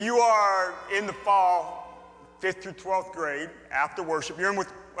You are in the fall, 5th through 12th grade, after worship. You're in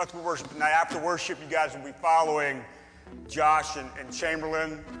with us with worship tonight. After worship, you guys will be following Josh and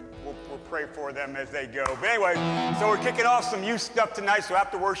Chamberlain. We'll pray for them as they go. But anyway, so we're kicking off some youth stuff tonight. So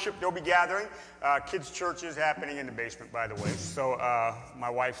after worship, they'll be gathering. Kids' church is happening in the basement, by the way. So my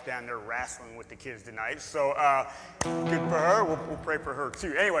wife's down there wrestling with the kids tonight. So good for her. We'll pray for her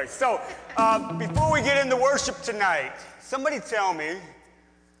too. Anyway, so before we get into worship tonight, somebody tell me,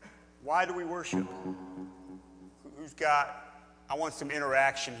 why do we worship? Who's got, I want some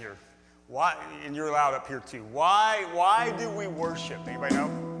interaction here. Why, and you're allowed up here too. Why do we worship? Anybody know?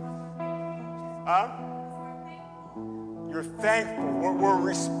 You're thankful. We're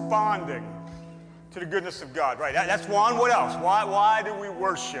responding to the goodness of God. Right, that's one. What else? Why do we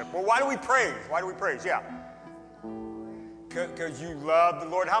worship? Well, why do we praise? Why do we praise? Yeah. Because you love the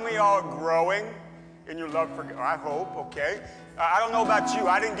Lord. How many of y'all are growing in your love for God? I hope, okay. I don't know about you.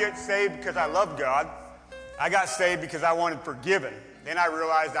 I didn't get saved because I loved God. I got saved because I wanted forgiven. Then I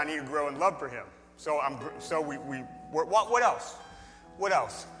realized I need to grow in love for Him. So what else? What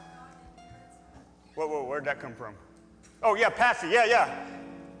else? Where'd that come from? Oh yeah, Patsy. Yeah.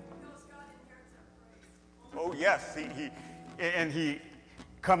 Oh yes, he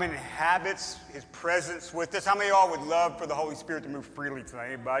come and inhabits His presence with us. How many of y'all would love for the Holy Spirit to move freely tonight?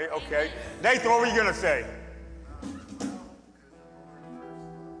 Anybody? Okay. Nathan, what were you gonna say?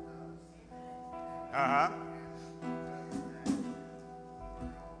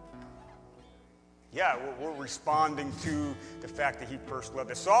 Yeah, we're responding to the fact that He first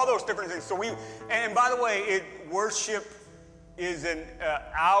loved us. So all those different things. So and by the way, worship is an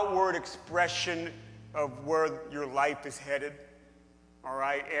outward expression of where your life is headed. All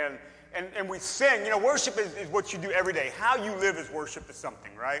right, and we sing. You know, worship is what you do every day. How you live is worship to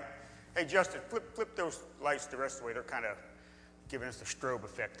something, right? Hey, Justin, flip those lights the rest of the way. They're kind of giving us the strobe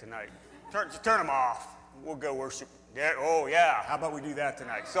effect tonight. Turn them off. We'll go worship. Yeah, oh yeah, how about we do that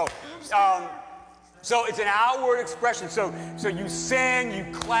tonight? So it's an outward expression. So you sing, you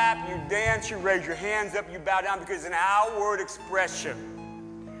clap, you dance, you raise your hands up, you bow down, because it's an outward expression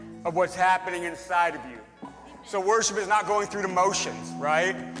of what's happening inside of you. So worship is not going through the motions,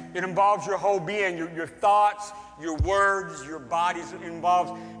 right? It involves your whole being, your thoughts, your words, your body's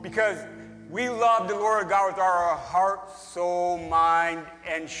involved, because we love the Lord God with our heart, soul, mind,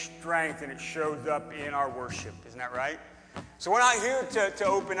 and strength, and it shows up in our worship. Isn't that right? So we're not here to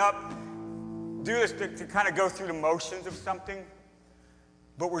open up, do this to kind of go through the motions of something,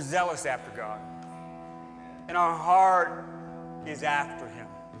 but we're zealous after God. And our heart is after Him.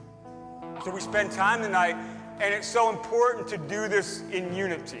 So we spend time tonight, and it's so important to do this in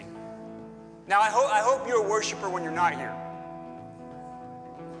unity. Now, I hope you're a worshiper when you're not here.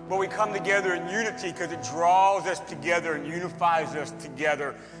 But we come together in unity because it draws us together and unifies us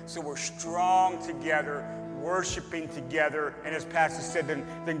together. So we're strong together, worshiping together. And as Pastor said,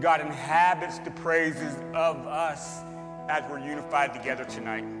 then God inhabits the praises of us as we're unified together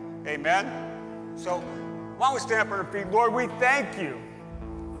tonight. Amen? So why don't we stand up on our feet? Lord, we thank You.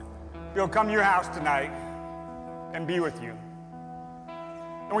 We'll come to Your house tonight and be with You.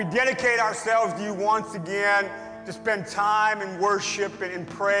 And we dedicate ourselves to You once again, to spend time in worship and in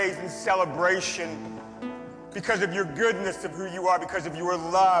praise and celebration because of Your goodness of who You are, because of Your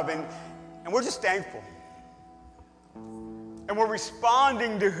love. And we're just thankful. And we're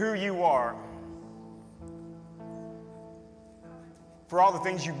responding to who You are. For all the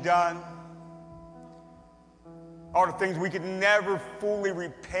things You've done, all the things we could never fully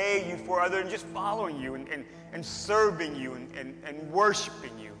repay You for other than just following You and serving You and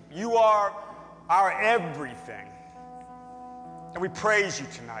worshiping You. You are our everything. And we praise You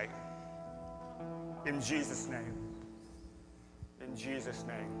tonight. In Jesus' name. In Jesus'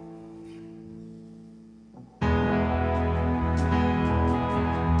 name.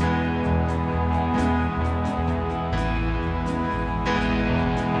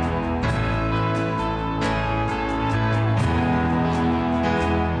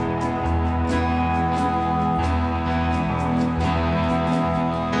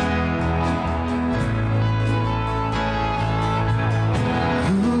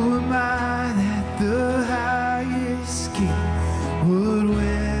 Who am I that the highest king would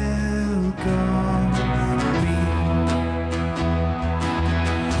wear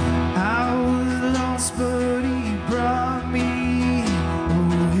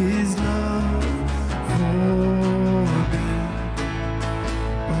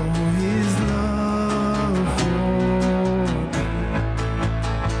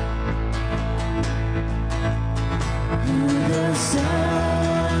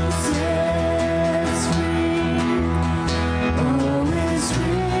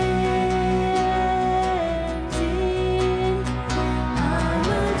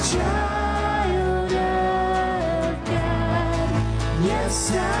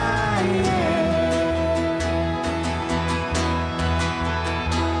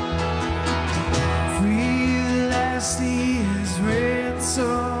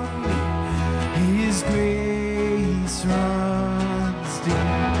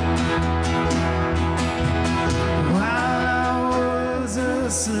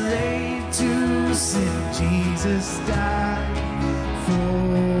slave to sin, Jesus died for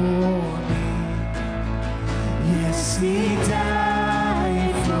me. Yes, he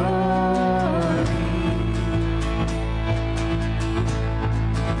died for me.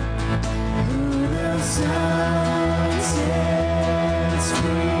 Who the Son sets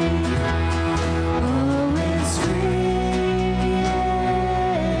free, oh, is free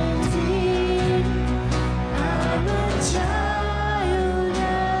indeed. I'm a child of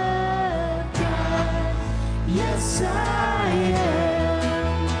God. Yes, I am.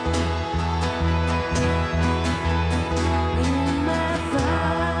 In my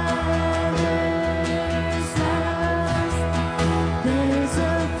Father's house, there's a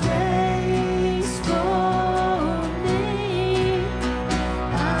place for me.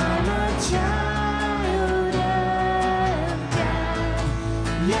 I'm a child of God.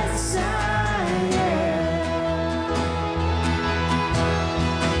 Yes, I am.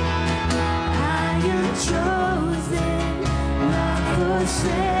 I am chosen, not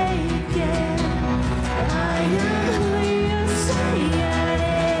forsaken. I am who you say I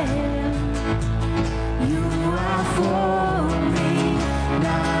am. You are for me,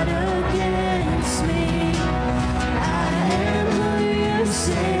 not against me. I am who you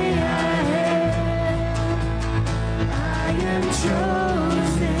say I am. I am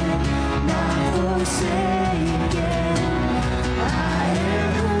chosen, not forsaken. I am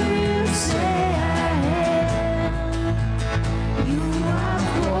who you say I am. You are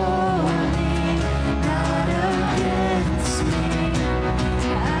for me, not against me.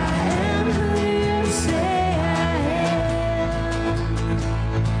 I am who you say I am.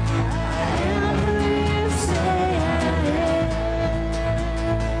 I am who you say I am.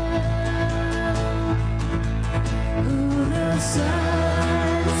 Who the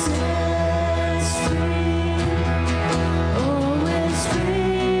Son sets free, oh, is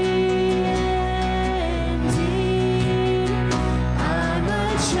free indeed. I'm a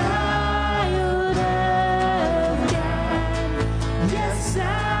child of God. Yes, I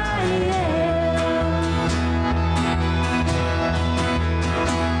am.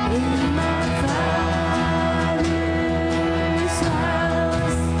 In my Father's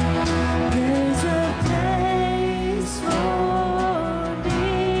house, there's a place for me.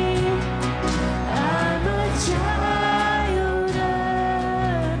 I'm a child of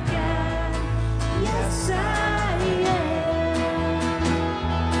God. Yes, I am.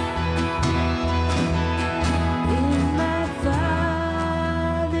 In my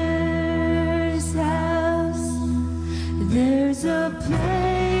Father's house, there's a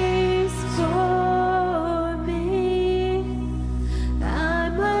place for me.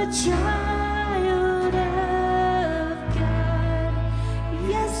 I'm a child of God.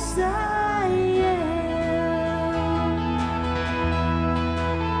 Yes, I am.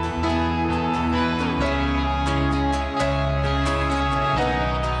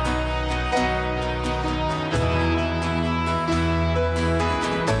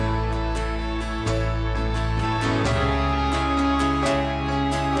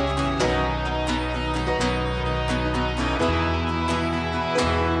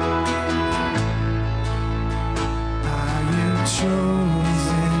 I am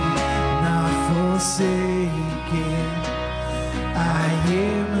chosen, not forsaken. I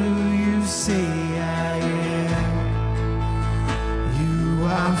am who you say I am. You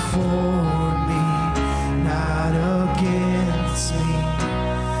are for me, not against me.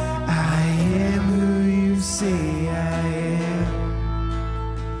 I am who you say I am.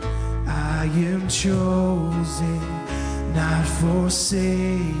 I am chosen, not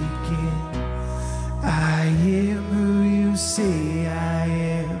forsaken. I am who you say I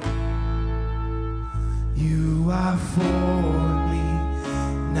am. You are for me,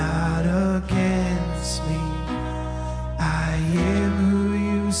 not against me. I am who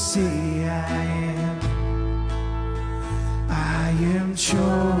you say I am. I am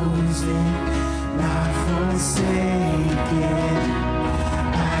chosen, not forsaken.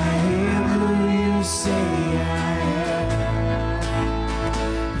 I am who you say I am.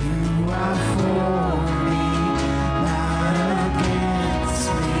 You are for me, not against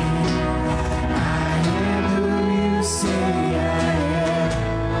me. I am who you say I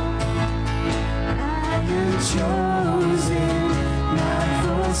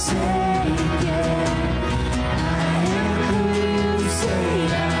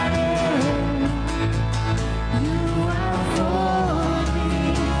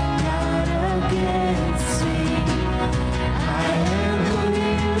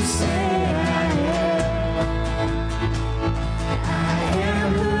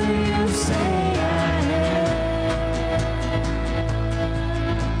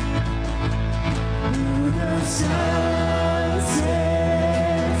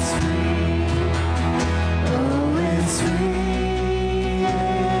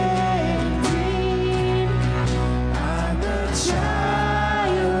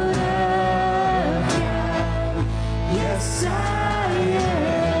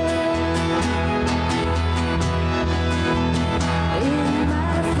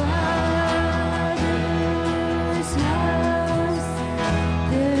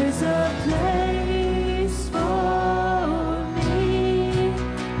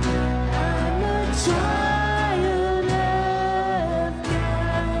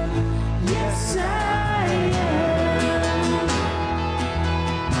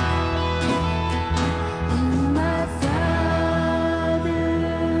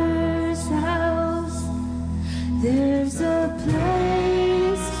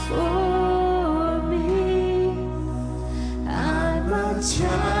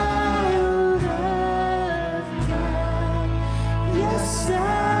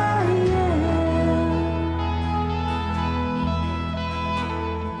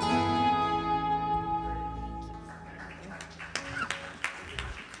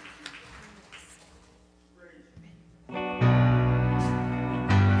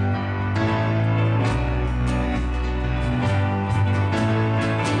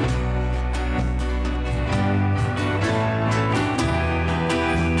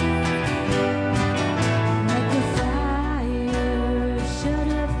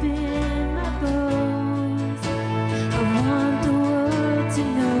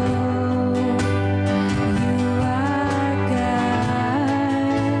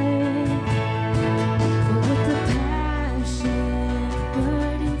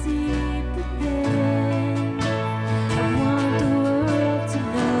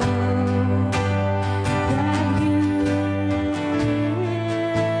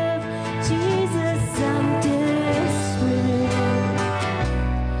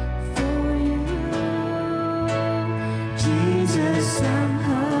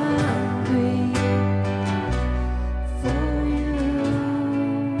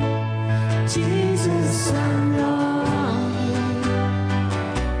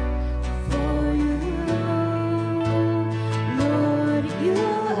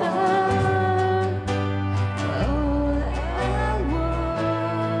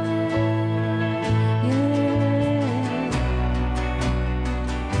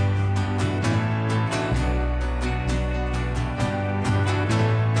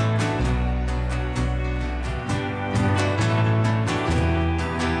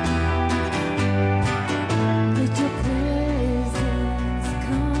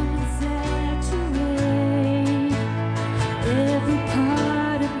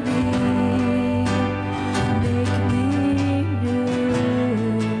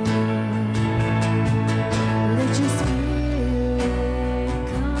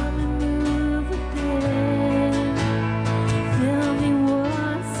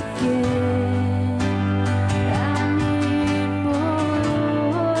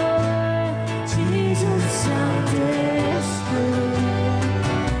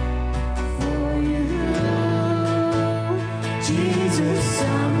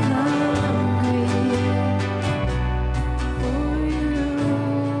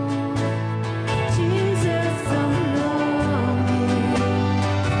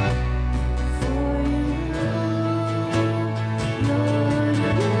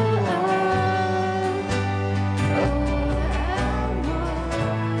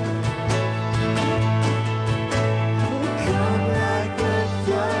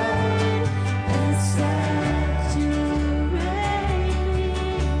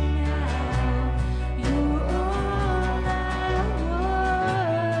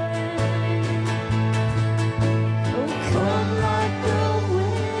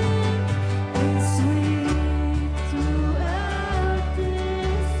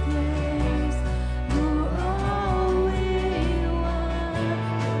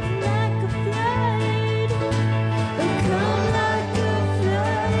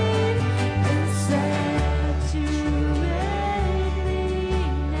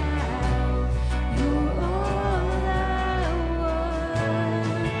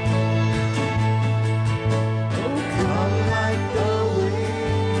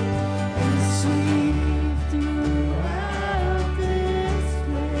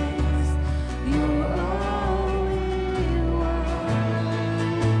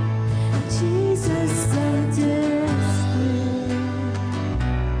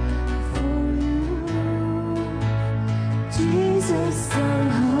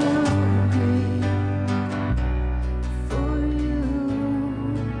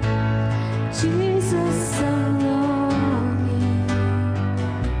Jesus,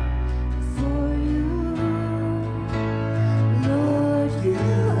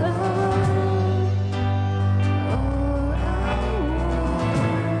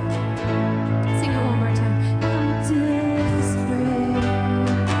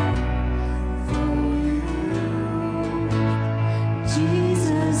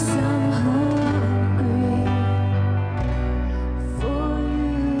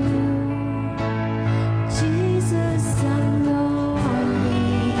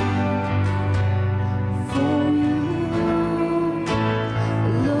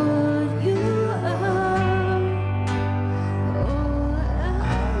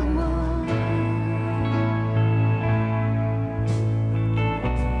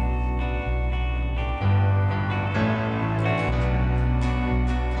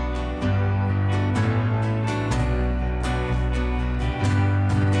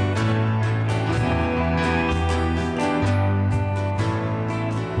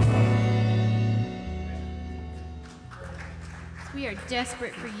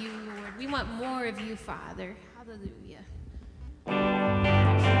 desperate for you, Lord. We want more of you, Father. Hallelujah.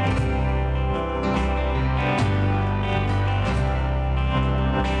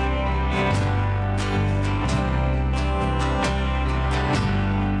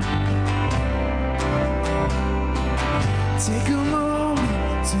 Take a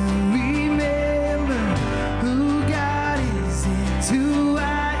moment to remember who God is and who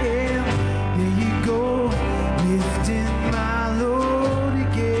I am. There you go, lifting my load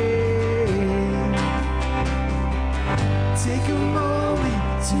again. Take a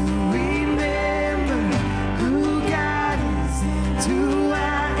moment to remember who God is and who I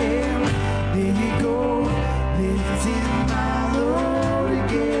am. There you go, lifting my load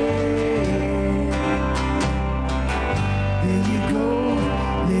again. There you go,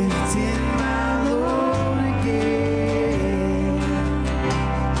 lifting my load again.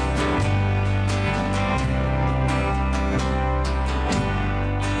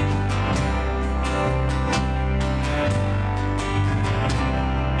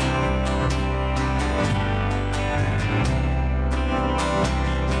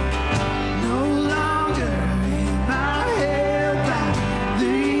 No longer am I held by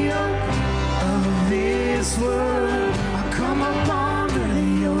the yoke of this world. I come up under the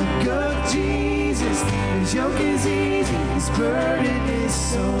yoke of Jesus. His yoke is easy, his burden is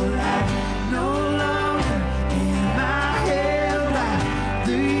so light. No longer am I held by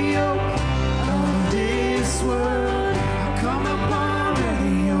the yoke of this world. I come up under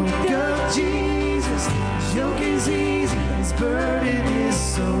the yoke of Jesus. His yoke is easy, his burden is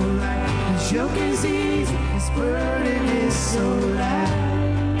so light. His yoke is easy, his burden is so light.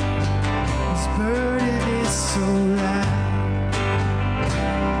 His burden is so light.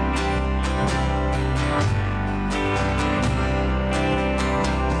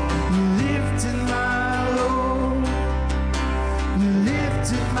 You lifted my load. You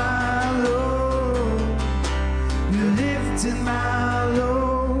lifted my load. You lifted my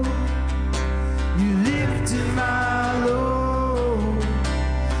load. You lifted my load.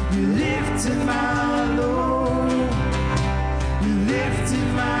 You lifted my load. You lifted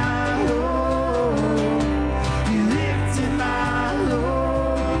my load. You lifted my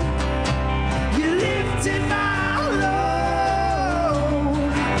load. You lifted my load.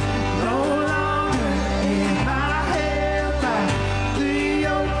 No longer am I held by the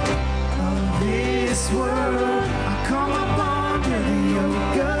yoke of this world. I come up under the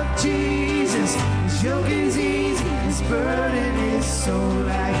yoke of Jesus. His yoke is easy, his burden is so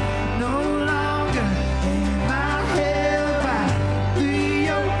light. No longer am I held by the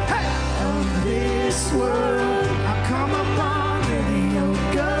yoke of this world. I come up under the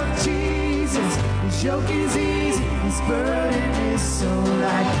yoke of Jesus. His yoke is easy, his burden is so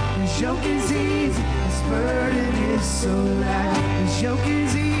light. His yoke is easy, his burden is so light. His yoke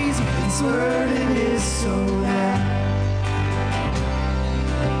is easy, his burden is so light.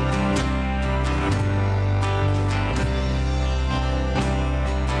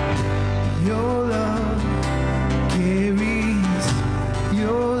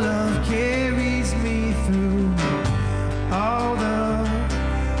 Your love carries me through all the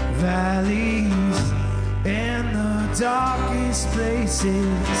valleys and the darkest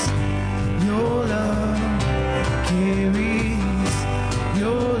places. Your love carries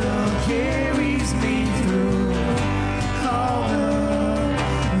me through all the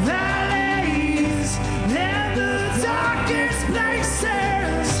valleys and the darkest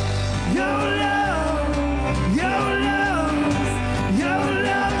places. Your love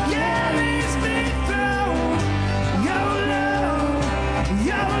carries me through.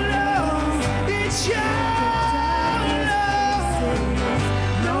 Your love, it's your love.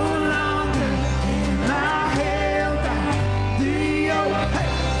 No longer am I held by the yoke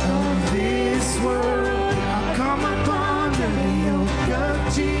of this world. I come up under the yoke of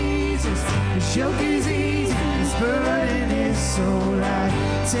Jesus. His yoke is easy, his burden is so light.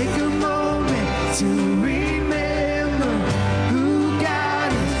 Take a moment to remember who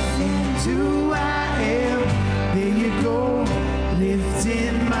God is and who I am. There you go,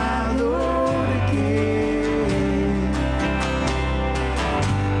 lifting my load again.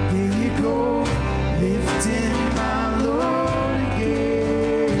 There you go, lifting my load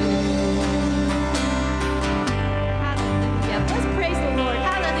again. Hallelujah. Let's praise the Lord.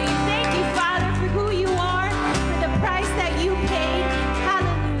 Hallelujah. Thank you, Father, for who you are, for the price that you paid.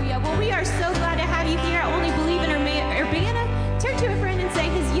 Hallelujah. Well, we are so glad to have you here. I only believe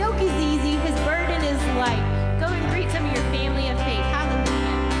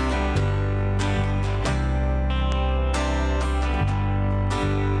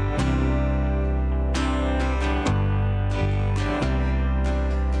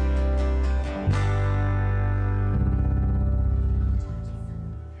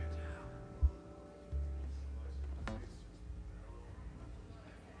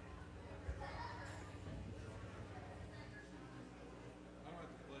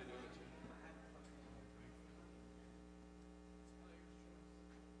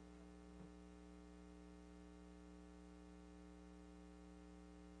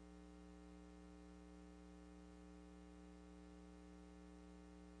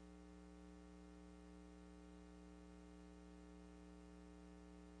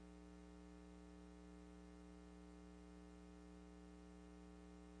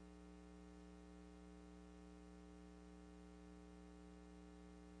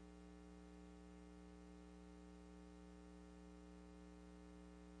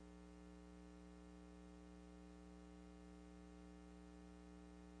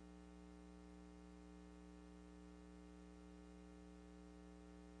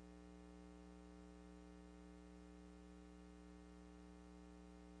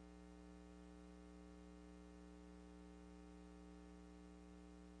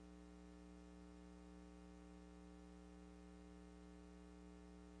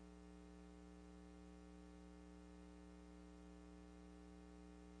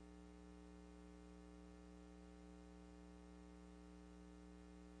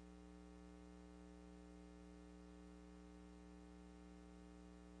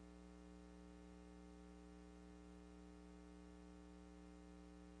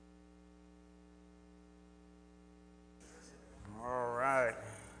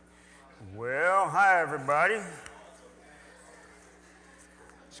Hi, everybody.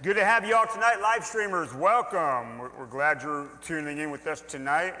 It's good to have you all tonight. Live streamers, welcome. We're glad you're tuning in with us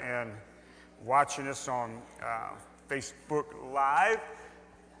tonight and watching us on Facebook Live.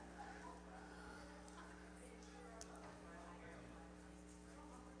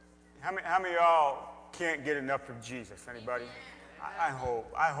 How many of y'all can't get enough of Jesus? Anybody? I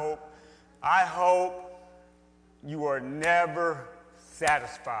hope you are never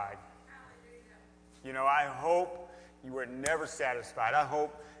satisfied. You know, I hope you are never satisfied. I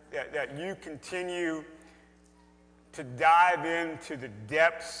hope that you continue to dive into the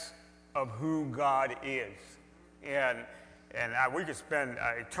depths of who God is. And we could spend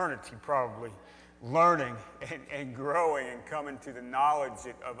eternity probably learning and growing and coming to the knowledge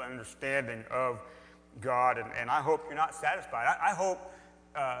of understanding of God. And I hope you're not satisfied. I hope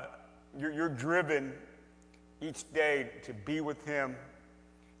you're driven each day to be with Him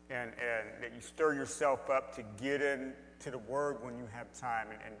and that you stir yourself up to get into the Word when you have time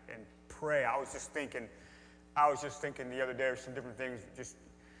and pray. I was just thinking the other day, there's some different things,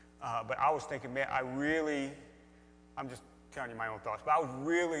 but I was thinking, man, I'm just telling you my own thoughts, but I would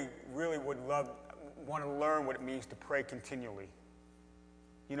really want to learn what it means to pray continually.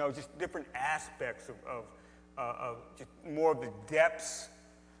 You know, just different aspects of just more of the depths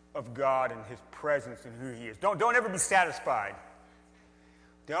of God and His presence and who He is. Don't ever be satisfied.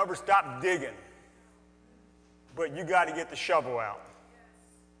 Don't ever stop digging. But you got to get the shovel out.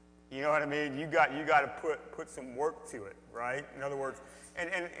 You know what I mean? You got to put some work to it, right? In other words,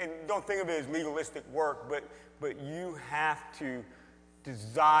 and don't think of it as legalistic work, but you have to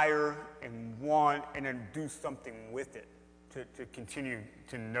desire and want and then do something with it to continue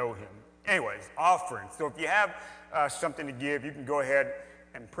to know Him. Anyways, offering. So if you have something to give, you can go ahead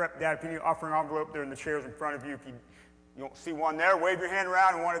and prep that. If you need an offering envelope, they're in the chairs in front of you. If you don't see one there, wave your hand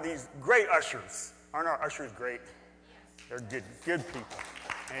around, and one of these great ushers. Aren't our ushers great? They're good people.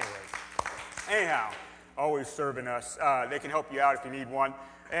 Anyhow, always serving us. They can help you out if you need one.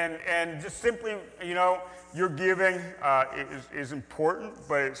 And just simply, you know, your giving is important,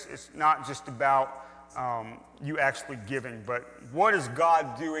 but it's not just about you actually giving, but what is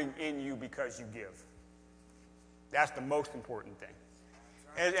God doing in you because you give? That's the most important thing.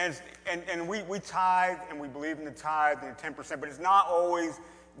 And we tithe, and we believe in the tithe and the 10%, but it's not always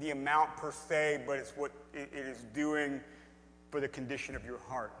the amount per se, but it's what it is doing for the condition of your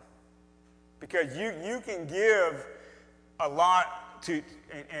heart. Because you can give a lot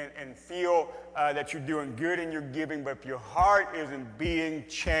and feel that you're doing good in your giving, but if your heart isn't being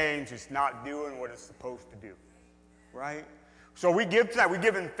changed, it's not doing what it's supposed to do, right? So we give tonight, we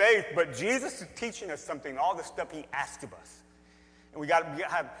give in faith, but Jesus is teaching us something, all the stuff He asked of us. And we got to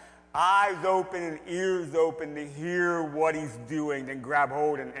have eyes open and ears open to hear what He's doing, then grab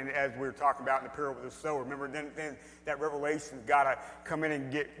hold. And as we were talking about in the parable of the sower, remember, then that revelation's got to come in and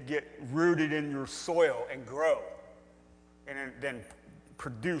get rooted in your soil and grow. And then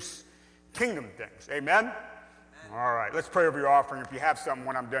produce kingdom things. Amen? Amen? All right, let's pray over your offering. If you have something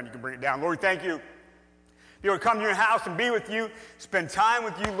when I'm done, you can bring it down. Lord, thank you. Be able to come to your house and be with you, spend time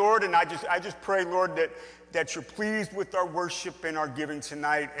with you, Lord. And I just pray, Lord, that you're pleased with our worship and our giving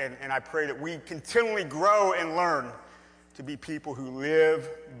tonight. And I pray that we continually grow and learn to be people who live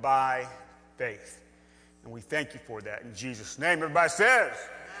by faith. And we thank you for that in Jesus' name. Everybody says,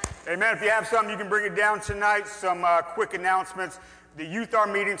 amen. If you have something, you can bring it down tonight. Some quick announcements. The youth are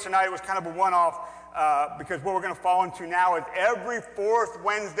meeting tonight. Was kind of a one-off because what we're going to fall into now is every fourth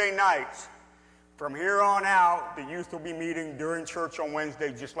Wednesday night from here on out, the youth will be meeting during church on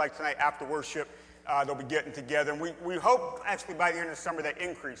Wednesday, just like tonight after worship. They'll be getting together. And we hope actually by the end of the summer that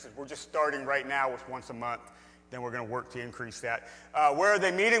increases. We're just starting right now with once a month. Then we're going to work to increase that. Where are they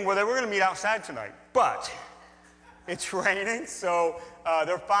meeting? Well, we're going to meet outside tonight. But it's raining, so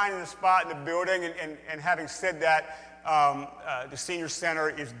they're finding a spot in the building. And having said that, the senior center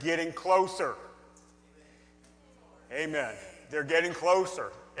is getting closer. Amen. They're getting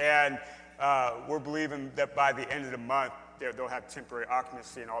closer. And we're believing that by the end of the month, they'll have temporary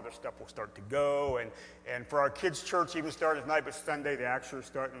occupancy and all their stuff will start to go. And for our kids' church, even started tonight, but Sunday, they actually are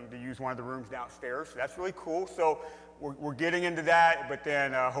starting to use one of the rooms downstairs. So that's really cool. So we're getting into that, but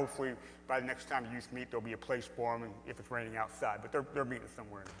then hopefully by the next time youth meet, there'll be a place for them if it's raining outside. But they're meeting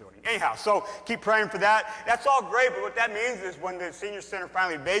somewhere in the building. Anyhow, so keep praying for that. That's all great, but what that means is when the senior center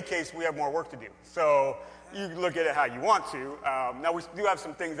finally vacates, we have more work to do. So you can look at it how you want to. Now, we do have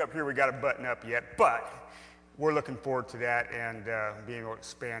some things up here we got to button up yet, but we're looking forward to that and being able to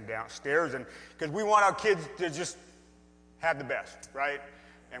expand downstairs. And because we want our kids to just have the best, right?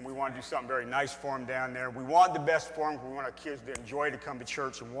 and we want to do something very nice for them down there. We want the best for them. We want our kids to enjoy to come to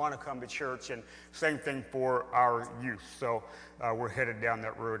church and want to come to church, and same thing for our youth. So we're headed down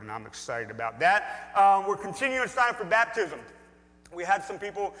that road, and I'm excited about that. We're continuing to sign up for baptism. We had some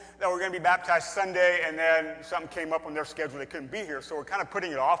people that were going to be baptized Sunday, and then something came up on their schedule. They couldn't be here, so we're kind of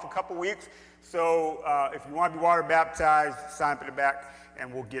putting it off a couple weeks. So if you want to be water baptized, sign up in the back,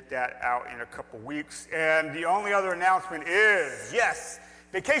 and we'll get that out in a couple weeks. And the only other announcement is, yes,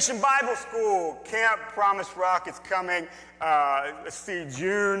 Vacation Bible School, Camp Promise Rock is coming. Let's see,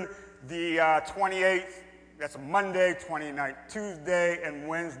 June the 28th. That's a Monday, 29th, Tuesday, and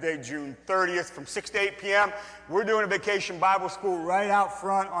Wednesday, June 30th from 6 to 8 p.m. We're doing a Vacation Bible School right out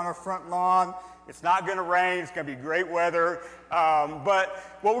front on our front lawn. It's not going to rain. It's going to be great weather. But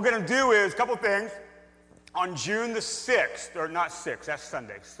what we're going to do is a couple things. On June the 6th, or not 6th, that's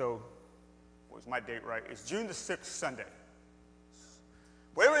Sunday. So what was my date right? It's June the 6th, Sunday.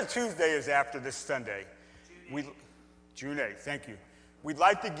 Whatever the Tuesday is after this Sunday. June 8th, thank you. We'd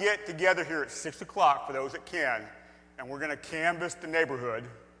like to get together here at 6 o'clock for those that can, and we're going to canvass the neighborhood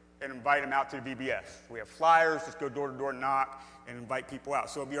and invite them out to the VBS. We have flyers, just go door to door, knock, and invite people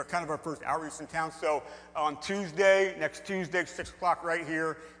out. So it'll be kind of our first outreach in town. So on Tuesday, next Tuesday, 6 o'clock right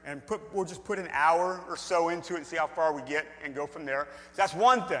here, and we'll just put an hour or so into it and see how far we get and go from there. So that's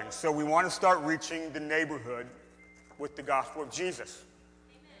one thing. So we want to start reaching the neighborhood with the gospel of Jesus.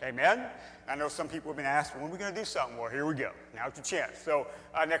 Amen? I know some people have been asking, when are we going to do something? Well, here we go. Now's the chance. So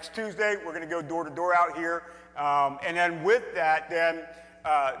next Tuesday, we're going to go door to door out here. And then with that,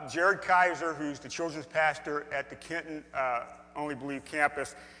 Jared Kaiser, who's the children's pastor at the Kenton Only Believe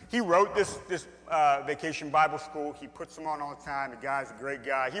campus, he wrote this Vacation Bible School. He puts them on all the time. The guy's a great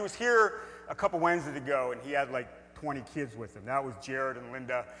guy. He was here a couple Wednesdays ago, and he had like 20 kids with him. That was Jared and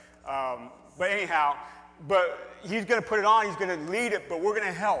Linda. But anyhow, he's going to put it on. He's going to lead it, but we're going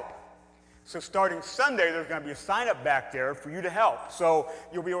to help. So starting Sunday, there's going to be a sign-up back there for you to help. So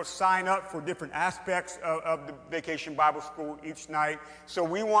you'll be able to sign up for different aspects of the Vacation Bible School each night. So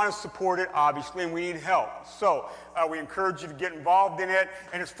we want to support it, obviously, and we need help. So we encourage you to get involved in it.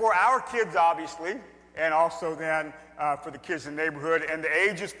 And it's for our kids, obviously, and also then for the kids in the neighborhood. And the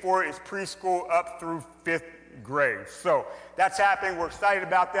ages for it is preschool up through 5th grade. So that's happening. We're excited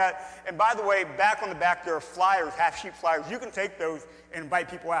about that. And by the way, back on the back there are flyers, half-sheet flyers. You can take those and invite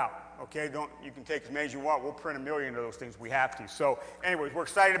people out. Okay, you can take as many as you want. We'll print 1 million of those things. We have to. So anyways, we're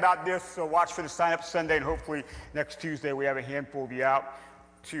excited about this. So watch for the sign-up Sunday, and hopefully next Tuesday we have a handful of you out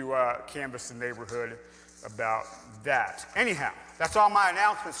to canvass the neighborhood about that. Anyhow, that's all my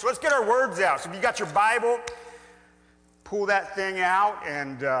announcements. So let's get our words out. So if you got your Bible, pull that thing out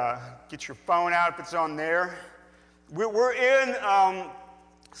and get your phone out if it's on there. We're in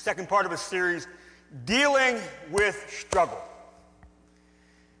second part of a series, Dealing with Struggle.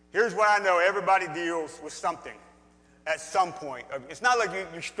 Here's what I know. Everybody deals with something at some point. It's not like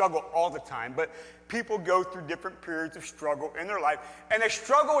you struggle all the time, but people go through different periods of struggle in their life, and they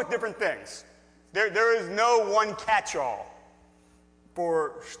struggle with different things. There is no one catch-all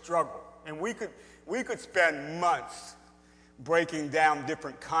for struggle. And we could spend months breaking down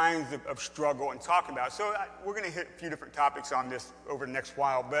different kinds of struggle and talking about it. So we're going to hit a few different topics on this over the next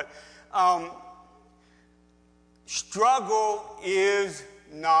while. But struggle is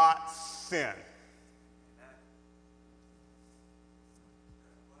not sin.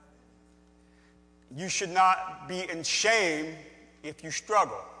 You should not be in shame if you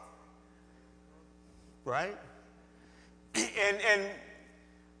struggle. Right? And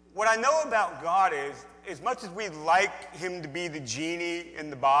what I know about God is, as much as we'd like him to be the genie in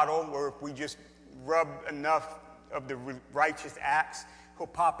the bottle, or if we just rub enough of the righteous acts, he'll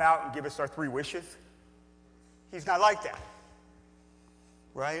pop out and give us our 3 wishes. He's not like that.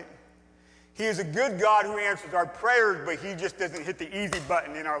 Right? He is a good God who answers our prayers, but he just doesn't hit the easy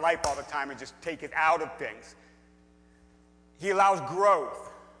button in our life all the time and just take it out of things. He allows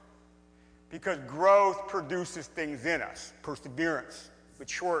growth, because growth produces things in us, perseverance,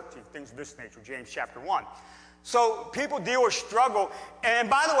 maturity, things of this nature, James chapter 1. So people deal with struggle, and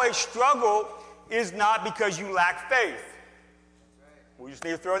by the way, struggle is not because you lack faith. We just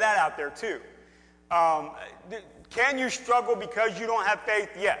need to throw that out there too. Can you struggle because you don't have faith?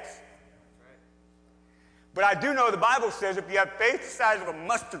 Yes. But I do know the Bible says if you have faith the size of a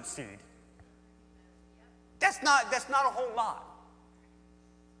mustard seed, that's not a whole lot.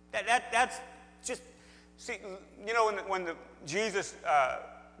 That's just, see, you know, when Jesus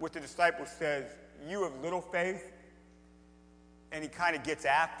with the disciples says, you have little faith, and he kind of gets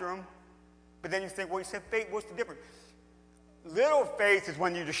after them, but then you think, well, he said faith, what's the difference? Little faith is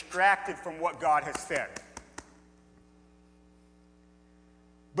when you're distracted from what God has said.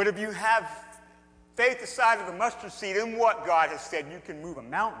 But if you have faith the size of a mustard seed in what God has said, you can move a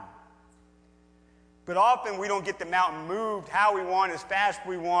mountain. But often we don't get the mountain moved how we want, as fast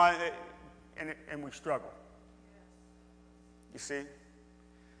we want, and we struggle. You see?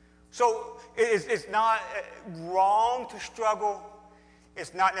 So it's not wrong to struggle.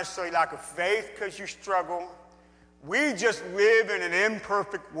 It's not necessarily lack of faith because you struggle. We just live in an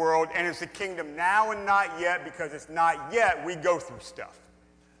imperfect world, and it's a kingdom now and not yet. Because it's not yet, we go through stuff.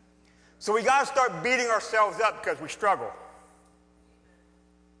 So we got to start beating ourselves up because we struggle.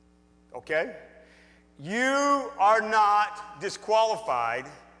 Okay? You are not disqualified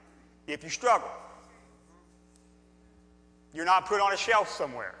if you struggle. You're not put on a shelf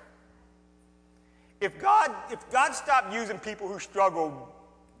somewhere. If God stopped using people who struggle,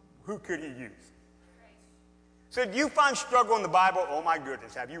 who could he use? So do you find struggle in the Bible? Oh my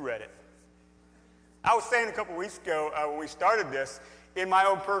goodness, have you read it? I was saying a couple weeks ago when we started this, in my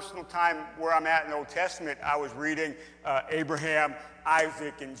own personal time where I'm at in the Old Testament, I was reading Abraham,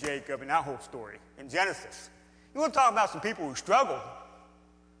 Isaac, and Jacob, and that whole story in Genesis. You want to talk about some people who struggled?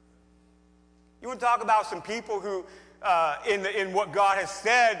 You want to talk about some people who, in what God has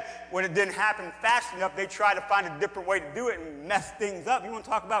said, when it didn't happen fast enough, they try to find a different way to do it and mess things up. You want to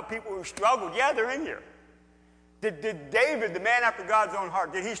talk about people who struggled? Yeah, they're in here. Did David, the man after God's own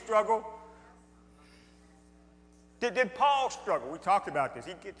heart, did he struggle? Did Paul struggle? We talked about this.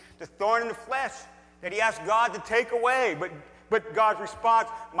 He get the thorn in the flesh that he asked God to take away. But God's response,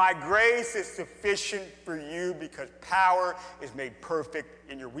 my grace is sufficient for you because power is made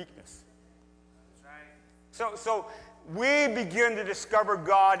perfect in your weakness. That's right. So we begin to discover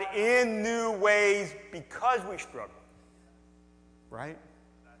God in new ways because we struggle. Right?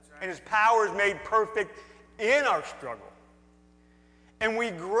 That's right. And his power is made perfect in our struggle. And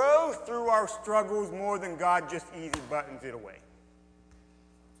we grow through our struggles more than God just easy buttons it away.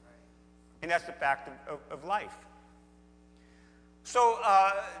 And that's the fact of life. So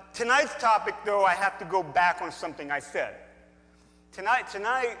tonight's topic, though, I have to go back on something I said. Tonight,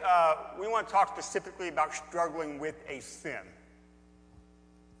 we want to talk specifically about struggling with a sin.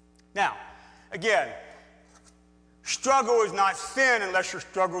 Now, again, struggle is not sin unless your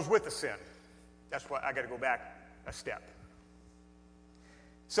struggle is with a sin. That's why I got to go back a step.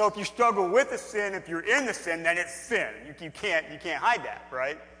 So if you struggle with a sin, if you're in the sin, then it's sin. You can't hide that,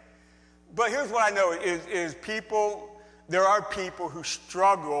 right? But here's what I know is there are people who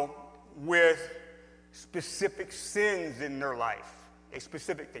struggle with specific sins in their life, a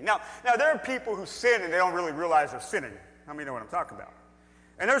specific thing. Now there are people who sin and they don't really realize they're sinning. How many know what I'm talking about?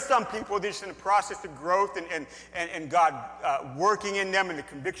 And there's some people just in the process of growth and God working in them and the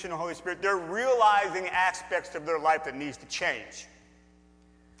conviction of the Holy Spirit, they're realizing aspects of their life that needs to change.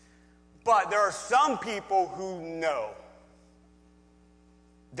 But there are some people who know.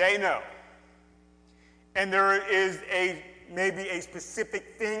 They know. And there is maybe a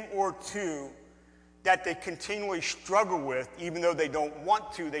specific thing or two that they continually struggle with, even though they don't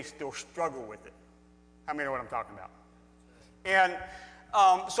want to, they still struggle with it. How many know what I'm talking about? And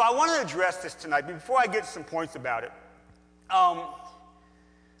so I want to address this tonight. Before I get to some points about it,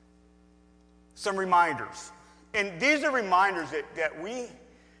 some reminders. And these are reminders that we,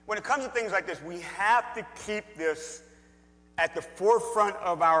 when it comes to things like this, we have to keep this at the forefront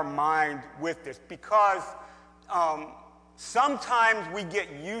of our mind with this, because sometimes we get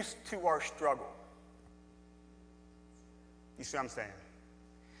used to our struggle. You see what I'm saying?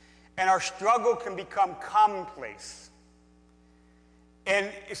 And our struggle can become commonplace. And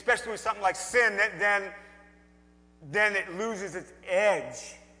especially with something like sin, then it loses its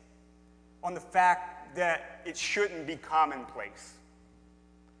edge on the fact that it shouldn't be commonplace.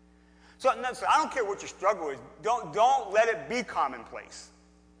 So I don't care what your struggle is. Don't let it be commonplace.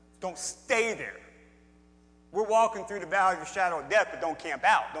 Don't stay there. We're walking through the valley of the shadow of death, but don't camp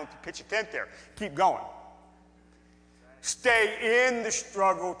out. Don't pitch a tent there. Keep going. Stay in the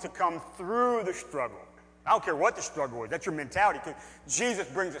struggle to come through the struggle. I don't care what the struggle is. That's your mentality. Jesus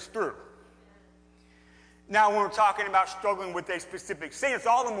brings us through. Now, when we're talking about struggling with a specific sin, it's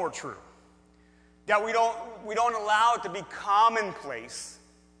all the more true that we don't allow it to be commonplace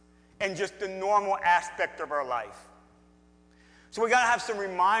and just the normal aspect of our life. So we got to have some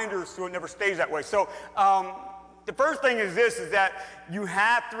reminders so it never stays that way. So the first thing is this, is that you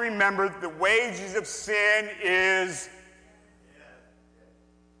have to remember the wages of sin is...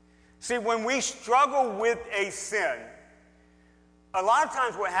 See, when we struggle with a sin, a lot of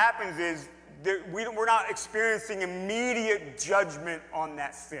times what happens is that we're not experiencing immediate judgment on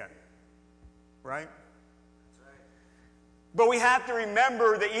that sin, right? That's right. But we have to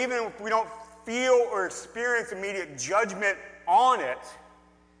remember that even if we don't feel or experience immediate judgment on it,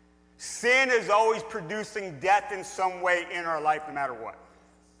 Sin is always producing death in some way in our life, no matter what.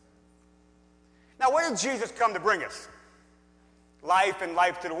 Now, what did Jesus come to bring us? Life, and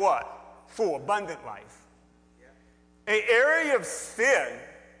life to the what? Full, abundant life. An area of sin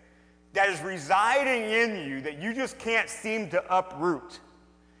that is residing in you that you just can't seem to uproot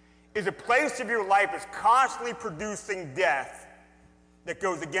is a place of your life that's constantly producing death that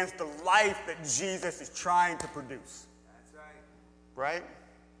goes against the life that Jesus is trying to produce. That's right. Right?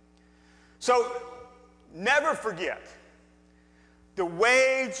 So, never forget, the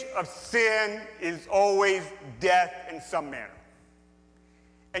wage of sin is always death in some manner.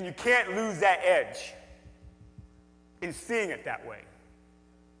 And you can't lose that edge in seeing it that way.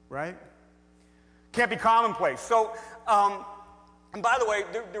 Right? Can't be commonplace. So, and by the way,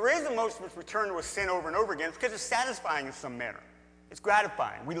 the reason most of us return to a sin over and over again is because it's satisfying in some manner. It's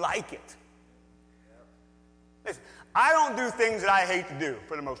gratifying. We like it. Listen, I don't do things that I hate to do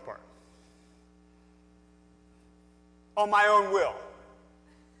for the most part. On my own will.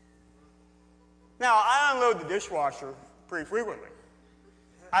 Now, I unload the dishwasher pretty frequently.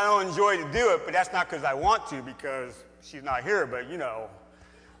 I don't enjoy to do it, but that's not because I want to, because she's not here, but you know.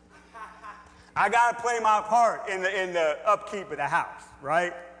 I got to play my part in the upkeep of the house,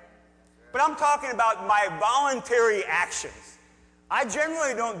 right? But I'm talking about my voluntary actions. I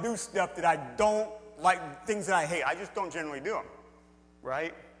generally don't do stuff that I don't like, things that I hate. I just don't generally do them,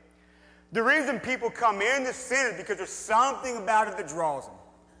 right? The reason people come into sin is because there's something about it that draws them.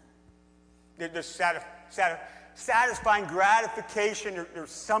 There's satisfying gratification. There's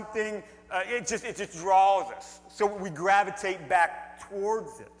something, it just draws us. So we gravitate back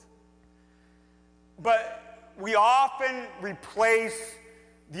towards it. But we often replace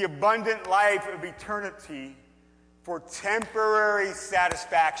the abundant life of eternity for temporary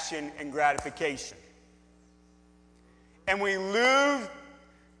satisfaction and gratification. And we lose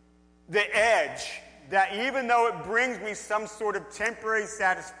the edge that even though it brings me some sort of temporary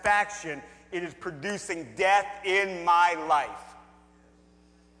satisfaction, it is producing death in my life.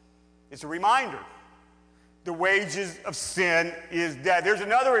 It's a reminder. The wages of sin is death. There's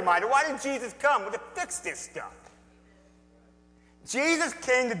another reminder. Why did Jesus come? Well, to fix this stuff. Jesus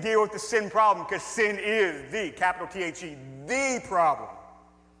came to deal with the sin problem because sin is the, capital T-H-E, the problem.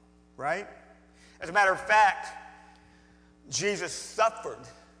 Right? As a matter of fact, Jesus suffered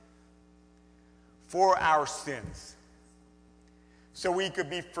for our sins so we could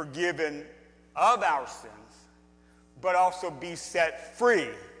be forgiven of our sins, but also be set free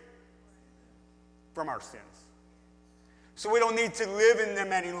from our sins. So we don't need to live in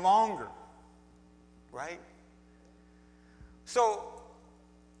them any longer. Right? So,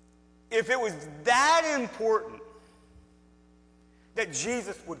 if it was that important that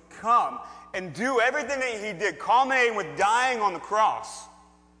Jesus would come and do everything that he did, culminating with dying on the cross,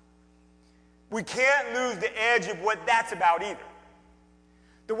 we can't lose the edge of what that's about either.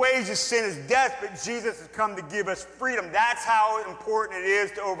 The wage of sin is death, but Jesus has come to give us freedom. That's how important it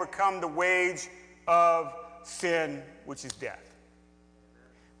is to overcome the wage of sin, which is death.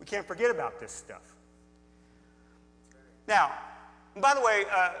 We can't forget about this stuff. Now, by the way,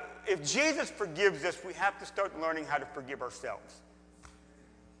 if Jesus forgives us, we have to start learning how to forgive ourselves.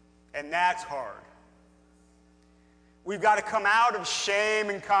 And that's hard. We've got to come out of shame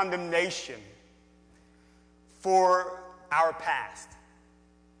and condemnation for our past.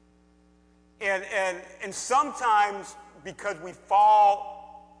 And sometimes, because we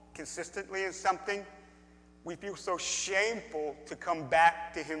fall consistently in something, we feel so shameful to come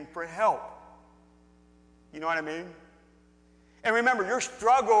back to him for help. You know what I mean? And remember, your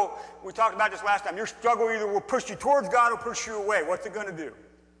struggle, we talked about this last time, your struggle either will push you towards God or push you away. What's it going to do?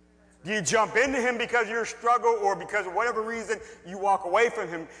 Do you jump into him because of your struggle, or because of whatever reason you walk away from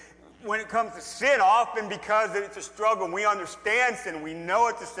him? When it comes to sin, often because it's a struggle and we understand sin, we know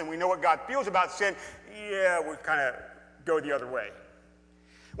it's a sin, we know what God feels about sin, yeah, we kind of go the other way.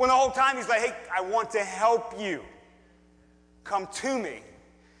 When the whole time he's like, hey, I want to help you. Come to me.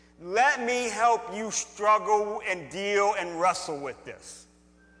 Let me help you struggle and deal and wrestle with this.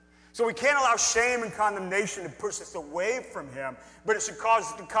 So we can't allow shame and condemnation to push us away from him, but it should cause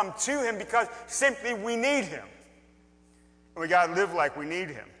us to come to him because simply we need him. And we got to live like we need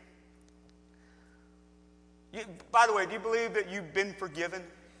him. By the way, do you believe that you've been forgiven?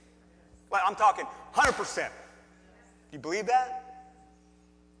 Well, I'm talking 100%. Do you believe that?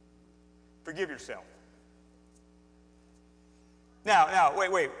 Forgive yourself. Now,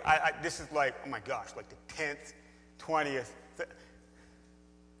 wait. This is like, oh my gosh, like the 10th, 20th.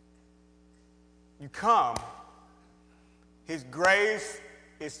 You come, his grace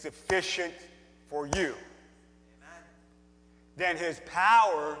is sufficient for you. Amen. then his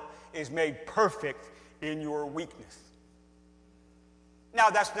power is made perfect in your weakness. Now,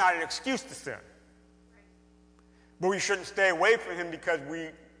 that's not an excuse to sin. But we shouldn't stay away from him because we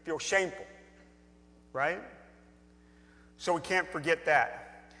feel shameful, right? So we can't forget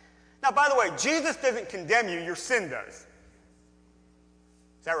that. Now, by the way, Jesus doesn't condemn you, your sin does.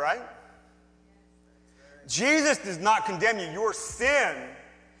 Is that right? Jesus does not condemn you, your sin.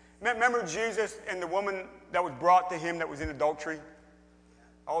 Remember Jesus and the woman that was brought to him that was in adultery?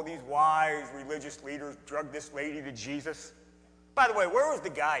 All these wise religious leaders drugged this lady to Jesus. By the way, where was the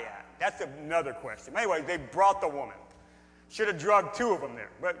guy at? That's another question. Anyway, they brought the woman. Should have drugged two of them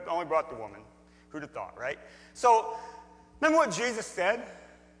there, but only brought the woman. Who'd have thought, right? So, remember what Jesus said?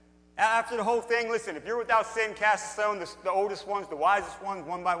 After the whole thing, listen, if you're without sin, cast a stone. The oldest ones, the wisest ones,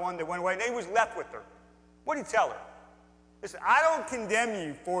 one by one, they went away. And he was left with her. What did he tell her? Listen, I don't condemn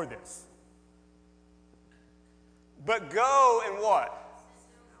you for this. But go and what?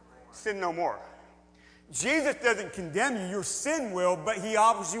 Sin no more. Jesus doesn't condemn you, your sin will, but he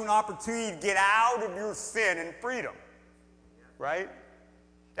offers you an opportunity to get out of your sin and freedom. Right?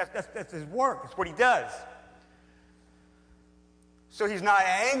 That's his work. That's what he does. So he's not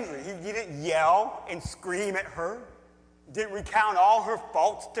angry. He didn't yell and scream at her. Didn't recount all her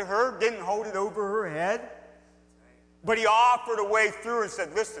faults to her. Didn't hold it over her head. But he offered a way through and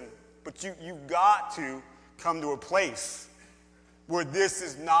said, listen, but you've got to come to a place where this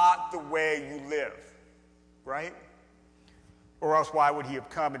is not the way you live. Right? Or else why would he have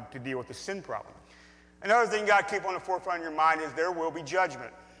come to deal with the sin problem? Another thing you got to keep on the forefront of your mind is there will be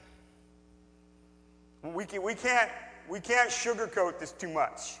judgment. We can't sugarcoat this too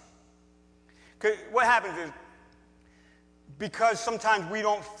much. Because what happens is, because sometimes we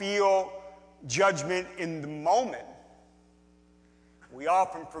don't feel judgment in the moment, we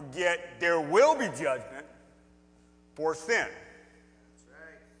often forget there will be judgment for sin. That's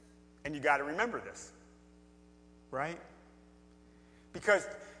right. And you got to remember this. Right? Because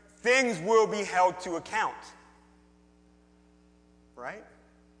things will be held to account. Right?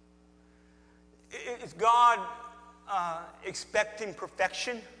 Is God expecting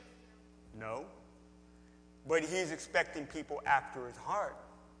perfection? No. But he's expecting people after his heart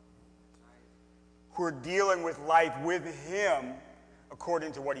who are dealing with life with him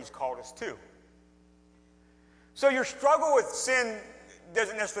according to what he's called us to. So your struggle with sin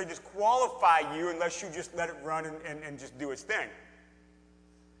doesn't necessarily disqualify you unless you just let it run and just do its thing.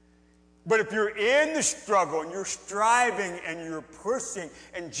 But if you're in the struggle and you're striving and you're pushing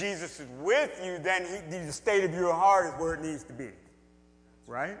and Jesus is with you, then the state of your heart is where it needs to be.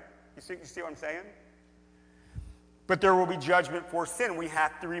 Right? You see what I'm saying? But there will be judgment for sin. We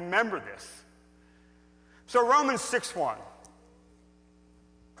have to remember this. So Romans 6:1.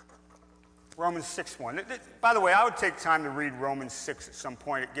 Romans 6:1. By the way, I would take time to read Romans 6 at some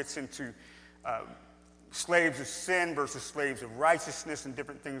point. It gets into slaves of sin versus slaves of righteousness and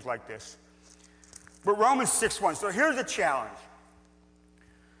different things like this. But Romans 6:1. So here's a challenge.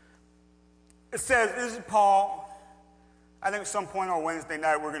 It says, this is Paul. I think at some point on Wednesday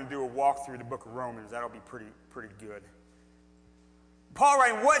night we're going to do a walk through the book of Romans. That'll be pretty good. Paul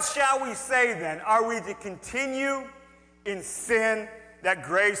writing, what shall we say then? Are we to continue in sin that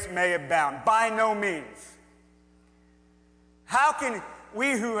grace may abound? By no means. How can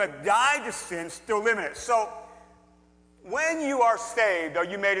we who have died to sin still live in it? So, when you are saved, are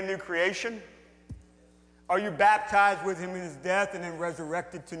you made a new creation? Are you baptized with him in his death and then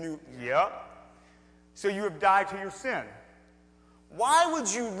resurrected to new? Yep. So you have died to your sin. Why would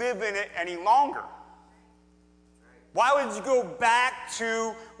you live in it any longer? Why would you go back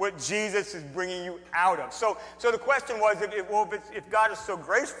to what Jesus is bringing you out of? So the question was, if God is so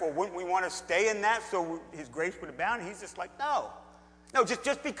graceful, wouldn't we want to stay in that so his grace would abound? And he's just like, no. No,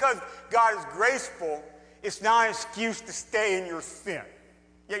 just because God is graceful, it's not an excuse to stay in your sin.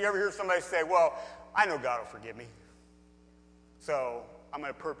 You ever hear somebody say, well, I know God will forgive me, so I'm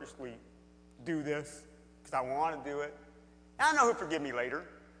going to purposely do this because I want to do it. And I know he'll forgive me later.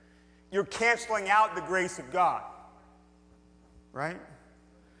 You're canceling out the grace of God. Right?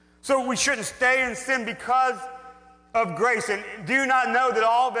 So we shouldn't stay in sin because of grace. And do you not know that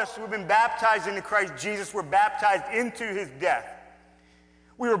all of us who have been baptized into Christ Jesus were baptized into his death?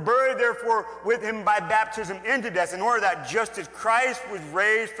 We were buried, therefore, with him by baptism into death, in order that just as Christ was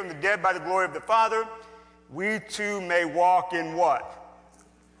raised from the dead by the glory of the Father, we too may walk in what?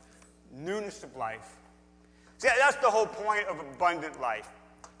 Newness of life. See, that's the whole point of abundant life.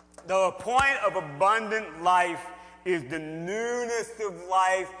 The point of abundant life is the newness of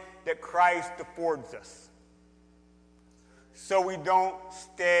life that Christ affords us. So we don't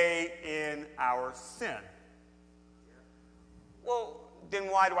stay in our sin. well, then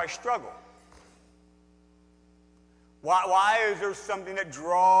why do I struggle? Why is there something that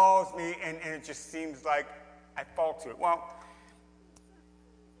draws me and it just seems like I fall to it? Well,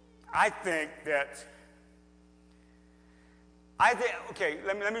 okay,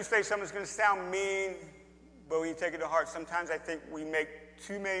 let me say something that's going to sound mean, but when you take it to heart, sometimes I think we make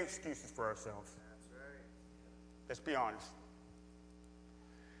too many excuses for ourselves. That's right. Let's be honest.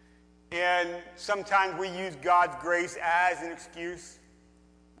 And sometimes we use God's grace as an excuse.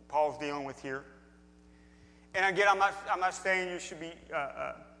 Paul's dealing with here. And again, I'm not saying you should be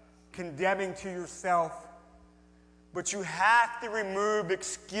condemning to yourself, but you have to remove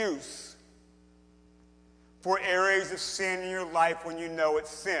excuse for areas of sin in your life when you know it's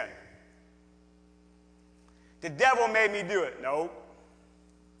sin. The devil made me do it. No.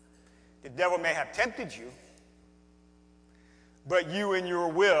 The devil may have tempted you, but you in your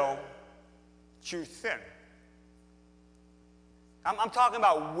will choose sin. I'm talking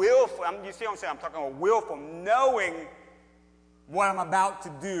about willful. You see what I'm saying? I'm talking about willful, knowing what I'm about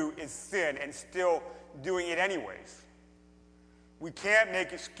to do is sin and still doing it anyways. We can't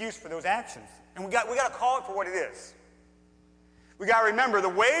make excuse for those actions. And we got to call it for what it is. We got to remember the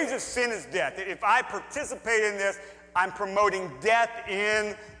wage of sin is death. If I participate in this, I'm promoting death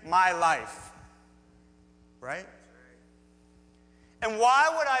in my life. Right? And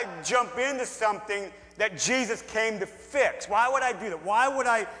why would I jump into something that Jesus came to fix? Why would I do that? Why would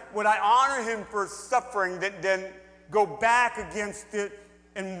I honor him for suffering then go back against it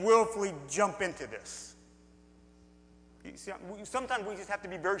and willfully jump into this? You see, sometimes we just have to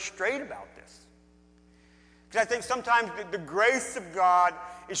be very straight about this. Because I think sometimes the grace of God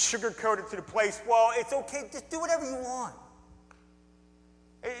is sugar-coated to the place, well, it's okay, just do whatever you want.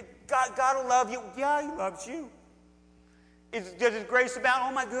 God will love you. Yeah, he loves you. Is his grace about?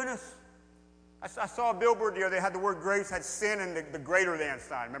 Oh, my goodness. I saw a billboard the other day that had the word grace, had sin and the greater than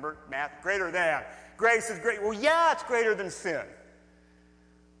sign. Remember? Math? Greater than. Grace is great. Well, yeah, it's greater than sin.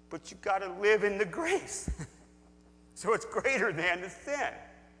 But you've got to live in the grace. So it's greater than the sin.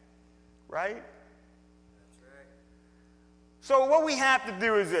 Right? That's right. So what we have to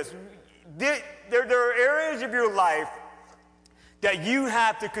do is this. There are areas of your life that you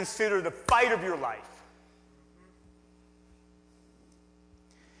have to consider the fight of your life.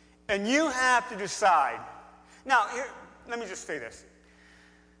 And you have to decide. Now, let me just say this.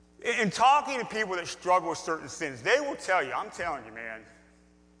 In talking to people that struggle with certain sins, they will tell you, I'm telling you, man,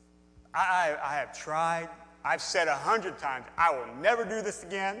 I have tried. I've said 100 times, I will never do this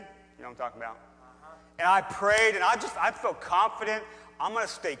again. You know what I'm talking about? And I prayed, and I felt confident. I'm going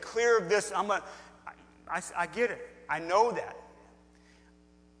to stay clear of this. I get it. I know that.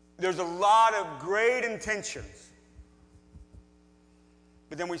 There's a lot of great intentions.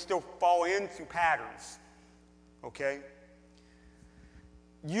 But then we still fall into patterns, okay?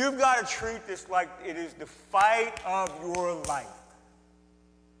 You've got to treat this like it is the fight of your life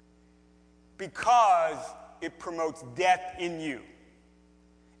because it promotes death in you.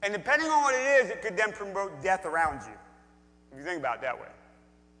 And depending on what it is, it could then promote death around you, if you think about it that way.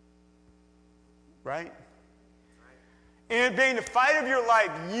 Right? And it being the fight of your life,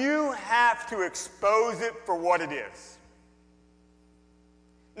 you have to expose it for what it is.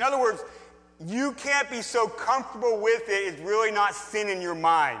 In other words, you can't be so comfortable with it, it's really not sin in your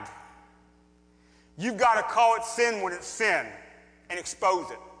mind. You've got to call it sin when it's sin and expose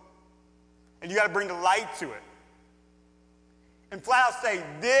it. And you got to bring the light to it. And flat out say,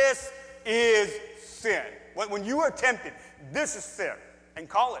 this is sin. When you are tempted, this is sin. And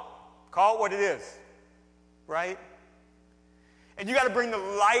call it. Call it what it is. Right? And you got to bring the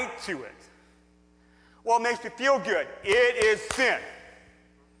light to it. Well, it makes me feel good. It is sin.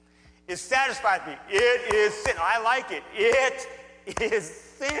 It satisfies me. It is sin. I like it. It is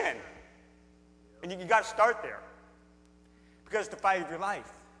sin. And you got to start there. Because it's the fight of your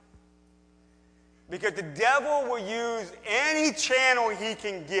life. Because the devil will use any channel he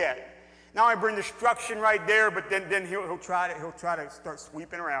can get. Now I bring destruction right there, but then he'll try to start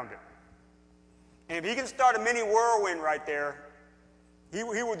sweeping around it. And if he can start a mini whirlwind right there, he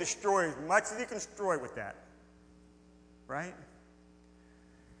will destroy as much as he can destroy with that. Right?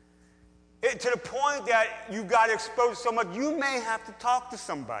 To the point that you've got to expose so much, you may have to talk to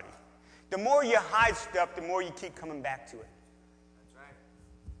somebody. The more you hide stuff, the more you keep coming back to it. That's right.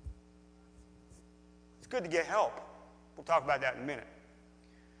 It's good to get help. We'll talk about that in a minute.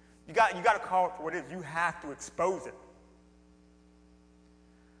 You got to call it for what it is. You have to expose it.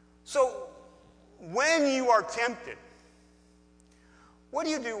 So, when you are tempted, what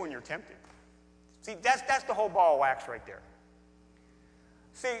do you do when you're tempted? See, that's the whole ball of wax right there.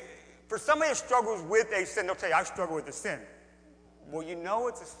 See, for somebody that struggles with a sin, they'll tell you, I struggle with a sin. Well, you know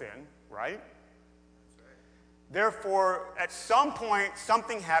it's a sin, right? Therefore, at some point,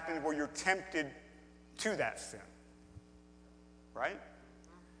 something happens where you're tempted to that sin. Right?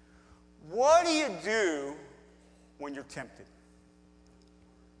 What do you do when you're tempted?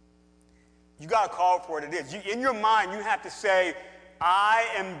 You got to call it for what it is. In your mind, you have to say, I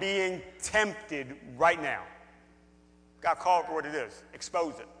am being tempted right now. Got to call it for what it is.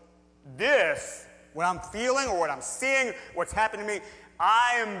 Expose it. This, what I'm feeling or what I'm seeing, what's happening to me,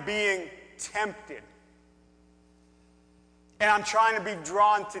 I am being tempted. And I'm trying to be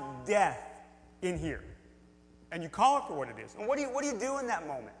drawn to death in here. And you call it for what it is. And what do you do in that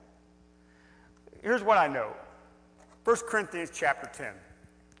moment? Here's what I know. 1 Corinthians chapter 10.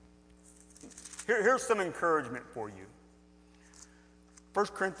 Here's some encouragement for you. 1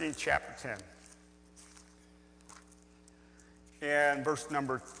 Corinthians chapter 10. And verse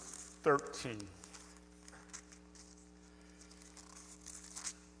number 13.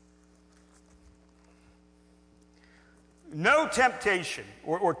 No temptation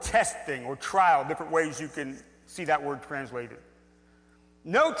or testing or trial, different ways you can see that word translated.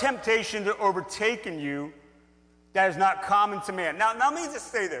 No temptation to overtaken you that is not common to man. Now, let me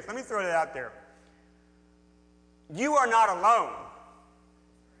just say this. Let me throw that out there. You are not alone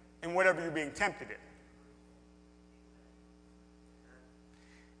in whatever you're being tempted in.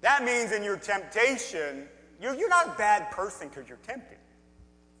 That means in your temptation, you're not a bad person because you're tempted.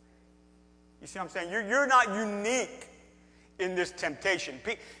 You see what I'm saying? You're not unique in this temptation.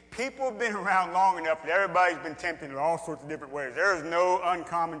 People have been around long enough that everybody's been tempted in all sorts of different ways. There is no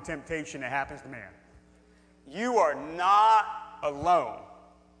uncommon temptation that happens to man. You are not alone.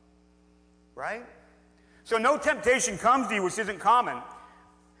 Right? So no temptation comes to you which isn't common.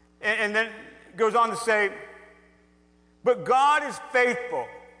 And then it goes on to say, but God is faithful.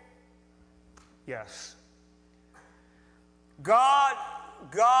 Yes. God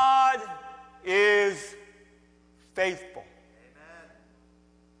is faithful.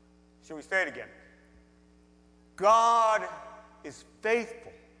 Shall we say it again? God is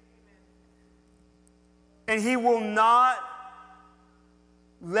faithful. And he will not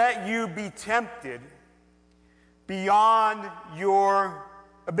let you be tempted beyond your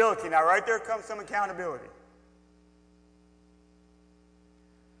ability. Now, right there comes some accountability.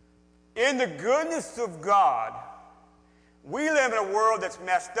 In the goodness of God, we live in a world that's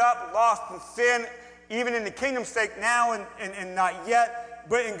messed up, lost in sin, even in the kingdom's sake now and not yet.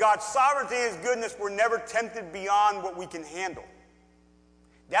 But in God's sovereignty and his goodness, we're never tempted beyond what we can handle.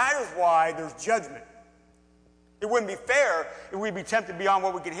 That is why there's judgment. It wouldn't be fair if we'd be tempted beyond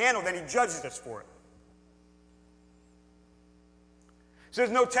what we can handle, then he judges us for it. So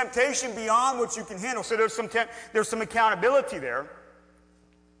there's no temptation beyond what you can handle. So there's some accountability there.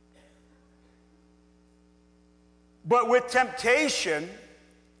 But with temptation,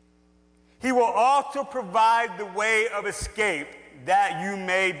 he will also provide the way of escape that you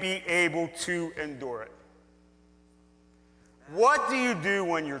may be able to endure it. What do you do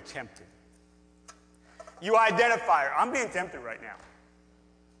when you're tempted? You identify, I'm being tempted right now.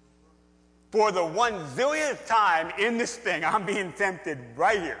 For the 1,000,000th time in this thing, I'm being tempted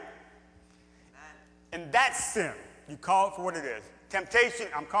right here. And that's sin. You call it for what it is. Temptation,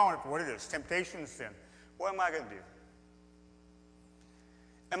 I'm calling it for what it is. Temptation is sin. What am I going to do?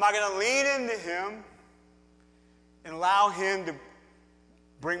 Am I going to lean into him and allow him to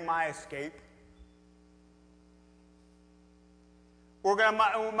bring my escape? Or am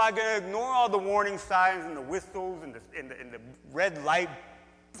I going to ignore all the warning signs and the whistles and the red light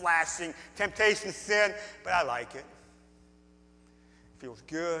flashing? Temptation, sin, but I like it. It feels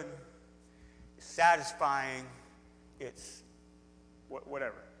good. It's satisfying. It's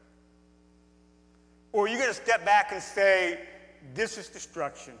whatever. Or are you going to step back and say, this is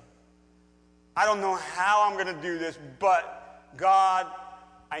destruction. I don't know how I'm going to do this, but God,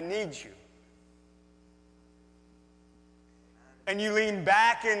 I need you. And you lean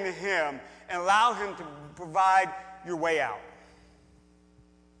back into him and allow him to provide your way out.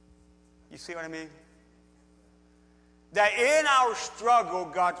 You see what I mean? That in our struggle,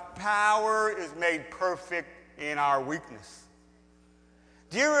 God's power is made perfect in our weakness.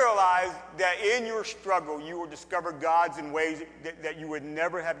 Do you realize that in your struggle, you will discover God in ways that you would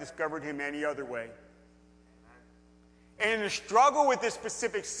never have discovered him any other way? And in the struggle with this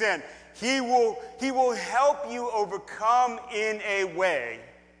specific sin, he will help you overcome in a way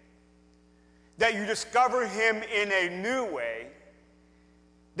that you discover him in a new way,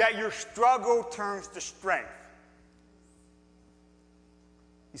 that your struggle turns to strength.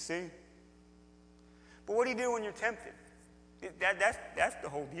 You see? But what do you do when you're tempted? That's the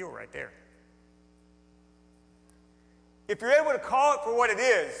whole deal right there. if you're able to call it for what it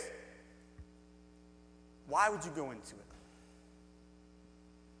is, why would you go into it?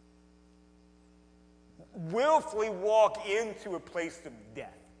 Willfully walk into a place of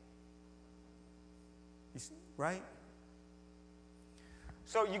death. You see, right?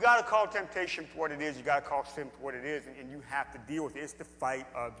 So you got to call temptation for what it is. You got to call sin for what it is, and you have to deal with it. It's the fight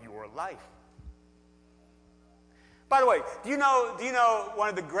of your life. By the way, do you know one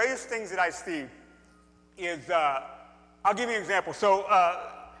of the greatest things that I see is, I'll give you an example. So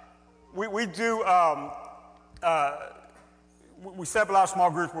we set up a lot of small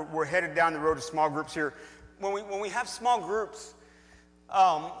groups. We're headed down the road to small groups here. When we have small groups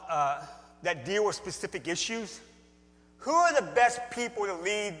that deal with specific issues, who are the best people to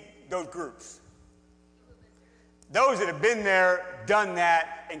lead those groups? Those that have been there, done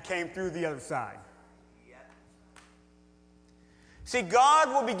that, and came through the other side. See, God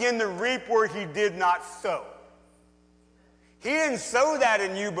will begin to reap where he did not sow. He didn't sow that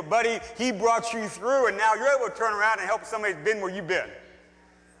in you, but buddy, he brought you through, and now you're able to turn around and help somebody who's been where you've been.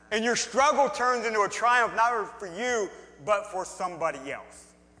 And your struggle turns into a triumph, not for you, but for somebody else.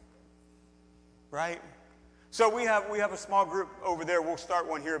 Right? So we have a small group over there. We'll start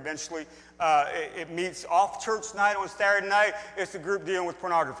one here eventually. It meets off church night on Saturday night. It's a group dealing with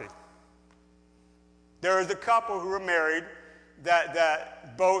pornography. There is a couple who are married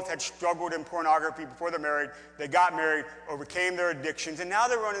that both had struggled in pornography before they're married. They got married, overcame their addictions, and now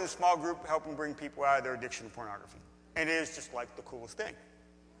they're running a small group helping bring people out of their addiction to pornography. And it is just like the coolest thing.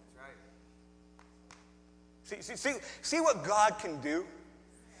 That's right. See what God can do?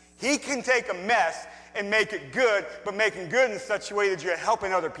 He can take a mess and make it good, but making good in such a way that you're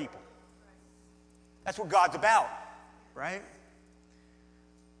helping other people. That's what God's about, right?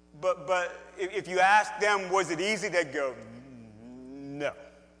 But if you ask them, was it easy? They'd go, no.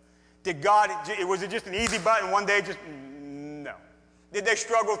 Was it just an easy button one day? Just, no. Did they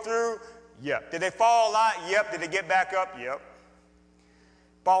struggle through? Yep. Did they fall a lot? Yep. Did they get back up? Yep.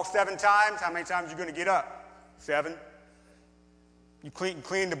 Fall 7 times? How many times are you going to get up? 7. You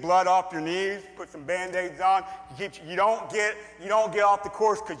clean the blood off your knees, put some Band-Aids on. You don't get off the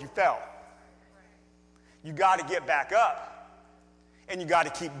course because you fell. You got to get back up, and you got to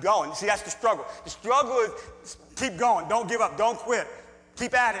keep going. See, that's the struggle. The struggle is keep going. Don't give up. Don't quit.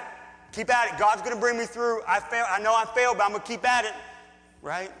 Keep at it. Keep at it. God's going to bring me through. I know I failed, but I'm going to keep at it.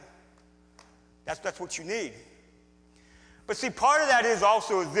 Right? That's what you need. But see, part of that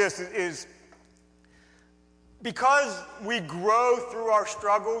is because we grow through our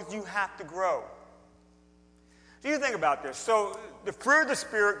struggles, you have to grow. So you think about this. So the fruit of the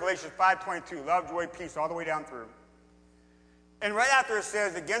Spirit, Galatians 5:22, love, joy, peace, all the way down through. And right after it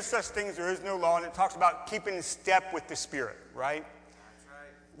says, against such things there is no law, and it talks about keeping in step with the Spirit, right? That's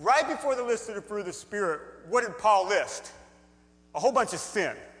right. Right before the list of the fruit of the Spirit, what did Paul list? A whole bunch of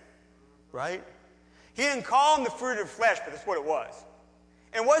sin, right? He didn't call them the fruit of the flesh, but that's what it was.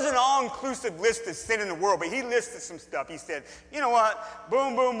 It wasn't an all-inclusive list of sin in the world, but he listed some stuff. He said, you know what,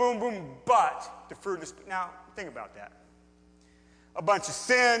 boom, boom, boom, boom, but the fruit of the Spirit. Now, think about that. A bunch of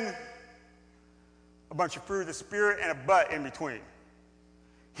sin, a bunch of fruit of the Spirit, and a but in between.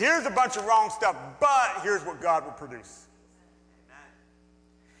 Here's a bunch of wrong stuff, but here's what God will produce.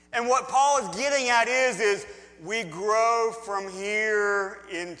 And what Paul is getting at is we grow from here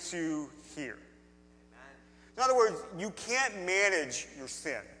into here. In other words, you can't manage your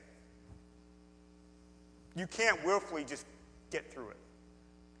sin. You can't willfully just get through it.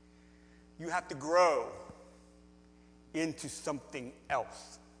 You have to grow into something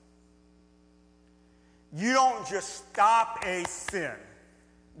else. You don't just stop a sin,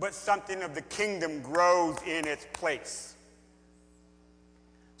 but something of the kingdom grows in its place.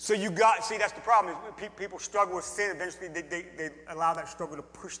 So that's the problem. Is people struggle with sin. Eventually, they allow that struggle to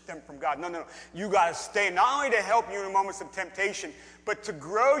push them from God. No. You got to stay, not only to help you in moments of temptation, but to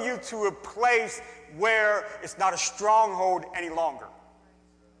grow you to a place where it's not a stronghold any longer.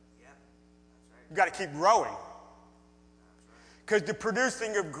 You got to keep growing. Because the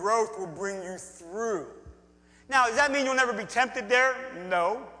producing of growth will bring you through. Now, does that mean you'll never be tempted there?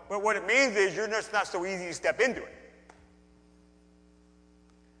 No. But what it means is you're just not so easy to step into it.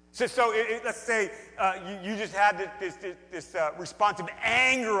 So let's say you just had this responsive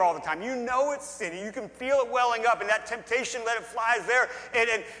anger all the time. You know it's sin. You can feel it welling up, and that temptation, let it fly, is there.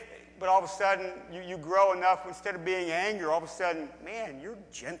 But all of a sudden, you grow enough, instead of being angry, all of a sudden, man, you're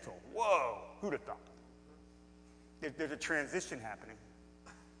gentle. Whoa, who'd have thought? There's a transition happening.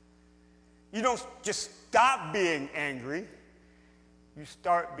 You don't just stop being angry. You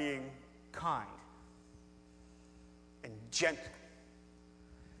start being kind and gentle.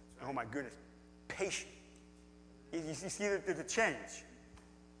 Oh my goodness, patient. You see that there's a change.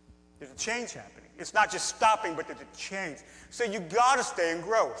 There's a change happening. It's not just stopping, but there's a change. So you got to stay in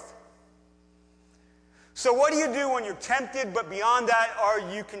growth. So what do you do when you're tempted, but beyond that, are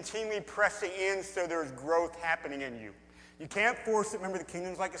you continually pressing in so there's growth happening in you? You can't force it. Remember, the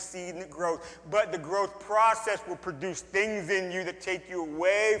kingdom's like a seed and it grows. But the growth process will produce things in you that take you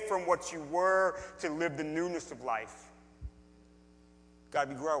away from what you were to live the newness of life. Got to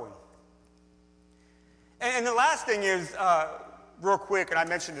be growing. And the last thing is, real quick, and I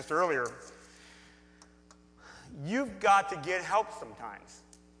mentioned this earlier, you've got to get help sometimes.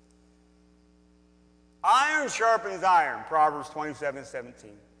 Iron sharpens iron, Proverbs 27:17.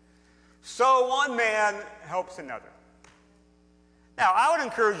 So one man helps another. Now, I would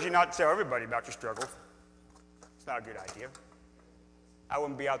encourage you not to tell everybody about your struggles. It's not a good idea. I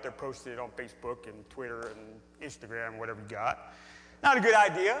wouldn't be out there posting it on Facebook and Twitter and Instagram, whatever you got. Not a good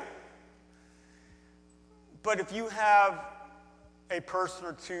idea. But if you have a person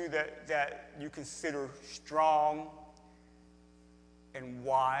or two that you consider strong and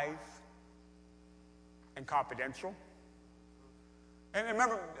wise and confidential. And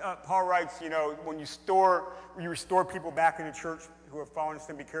remember, Paul writes, when you restore people back into church who have fallen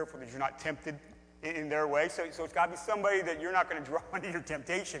sin, be careful that you're not tempted in their way. So it's got to be somebody that you're not going to draw into your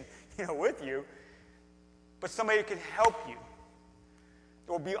temptation, with you, but somebody that can help you,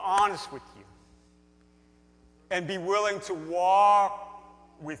 that will be honest with you, and be willing to walk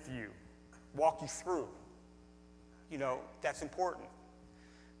with you, walk you through. That's important.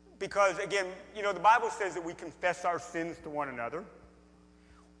 Because, again, the Bible says that we confess our sins to one another.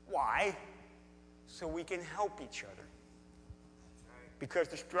 Why? So we can help each other. Because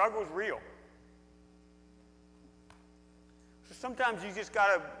the struggle is real. So sometimes you just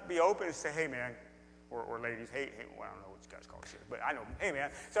got to be open and say, hey, man, or ladies, hey, well, I don't know what you guys call shit, but I know, hey,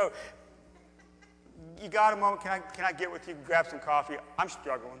 man. So you got a moment, can I get with you, grab some coffee? I'm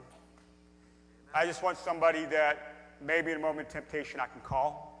struggling. I just want somebody that maybe in a moment of temptation I can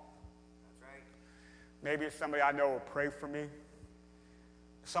call. Maybe it's somebody I know will pray for me.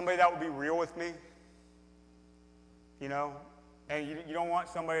 Somebody that will be real with me. And you don't want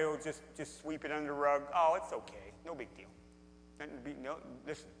somebody who will just sweep it under the rug. Oh, it's okay. No big deal. No,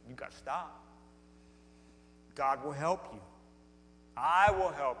 listen, you got to stop. God will help you. I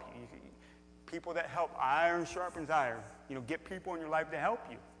will help you. People that help, iron sharpens iron. Get people in your life to help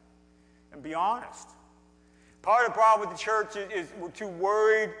you. And be honest. Part of the problem with the church is we're too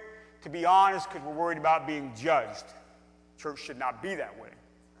worried to be honest because we're worried about being judged. Church should not be that way.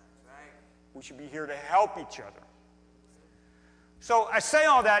 We should be here to help each other. So I say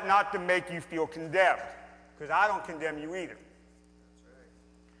all that not to make you feel condemned, because I don't condemn you either.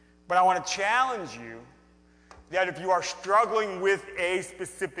 But I want to challenge you that if you are struggling with a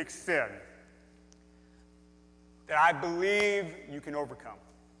specific sin, that I believe you can overcome.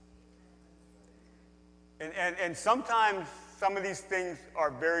 And sometimes some of these things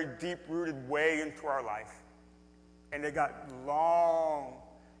are very deep-rooted way into our life. And they got long,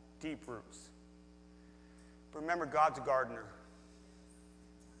 deep roots. But remember, God's a gardener.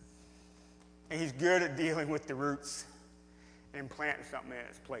 And he's good at dealing with the roots and planting something in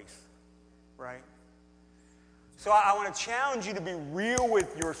its place, right? So I want to challenge you to be real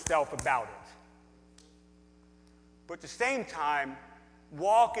with yourself about it. But at the same time,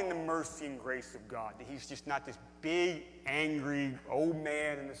 walk in the mercy and grace of God. That he's just not this big, angry old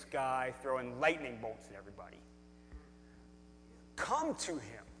man in the sky throwing lightning bolts at everybody. Come to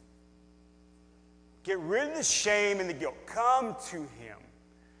him. Get rid of the shame and the guilt. Come to him.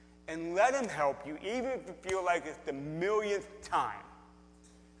 And let him help you, even if you feel like it's the millionth time.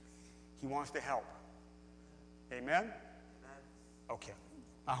 He wants to help. Amen? Okay.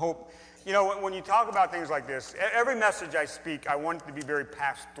 I hope, when you talk about things like this, every message I speak, I want it to be very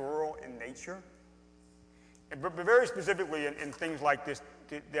pastoral in nature. But very specifically in things like this,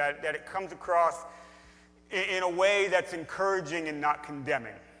 that it comes across in a way that's encouraging and not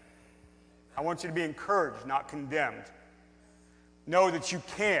condemning. I want you to be encouraged, not condemned. Know that you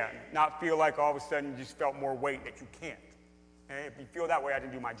can, not feel like all of a sudden you just felt more weight that you can't. And if you feel that way, I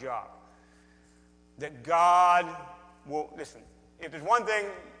didn't do my job. That God will, listen, if there's one thing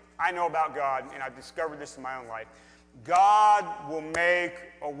I know about God, and I've discovered this in my own life, God will make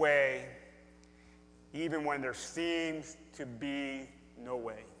a way even when there seems to be no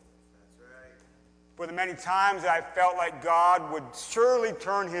way. That's right. For the many times that I felt like God would surely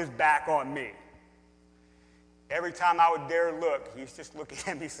turn his back on me, every time I would dare look, he's just looking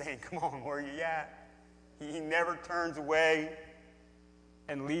at me saying, come on, where are you at? He never turns away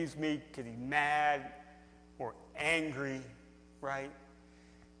and leaves me because he's mad or angry, right?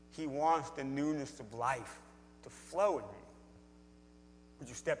 He wants the newness of life to flow in you? Would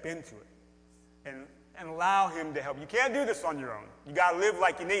you step into it and allow him to help you? You can't do this on your own. You got to live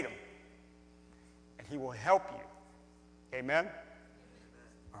like you need him. And he will help you. Amen?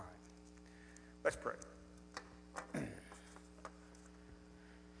 All right. Let's pray.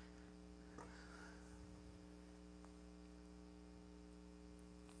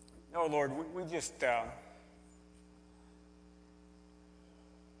 Oh, Lord, we just,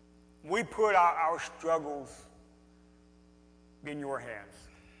 we put our struggles in your hands.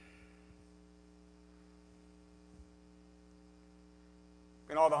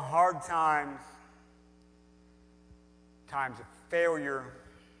 In all the hard times, times of failure,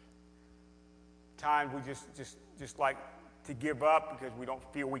 times we just like to give up because we don't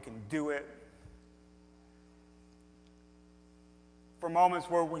feel we can do it. For moments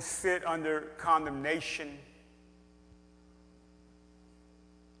where we sit under condemnation.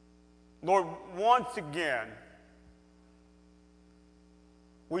 Lord, once again,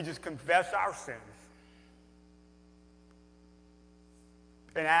 we just confess our sins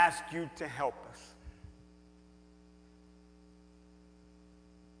and ask you to help us.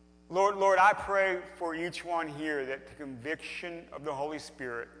 Lord, I pray for each one here that the conviction of the Holy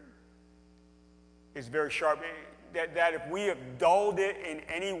Spirit is very sharp. That if we have dulled it in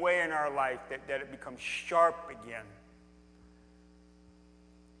any way in our life, that it becomes sharp again.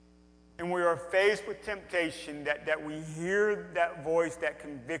 And we are faced with temptation, that we hear that voice, that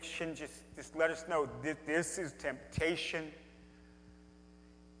conviction, just let us know this is temptation.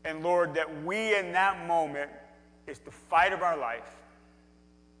 And Lord, that we in that moment is the fight of our life.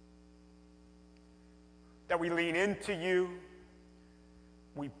 That we lean into you,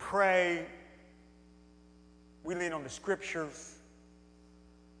 we pray, we lean on the scriptures,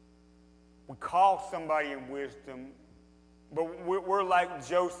 we call somebody in wisdom, but we're like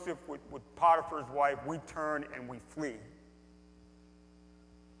Joseph with Potiphar's wife. We turn and we flee.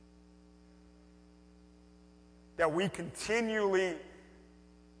 That we continually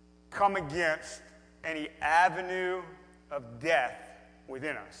come against any avenue of death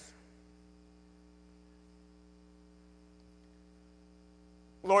within us.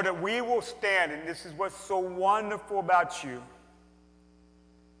 Lord, that we will stand, and this is what's so wonderful about you,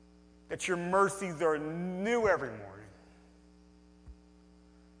 that your mercies are new every morning.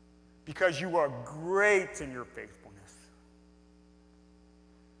 Because you are great in your faithfulness.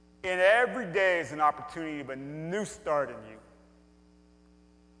 And every day is an opportunity of a new start in you.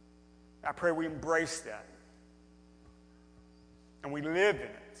 I pray we embrace that. And we live in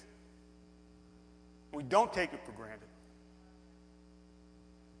it. We don't take it for granted.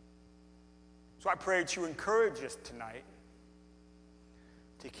 So I pray that you encourage us tonight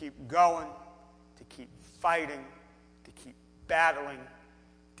to keep going, to keep fighting, to keep battling,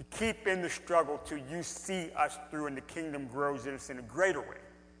 to keep in the struggle till you see us through and the kingdom grows in us in a greater way.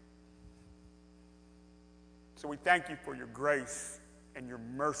 So we thank you for your grace and your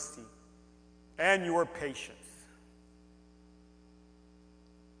mercy and your patience.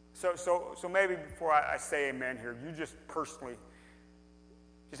 So maybe before I say amen here, you just personally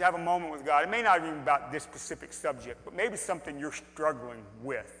just have a moment with God. It may not even be about this specific subject, but maybe something you're struggling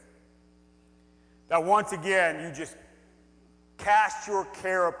with. That once again, you just cast your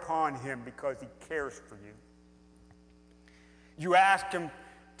care upon him because he cares for you. You ask him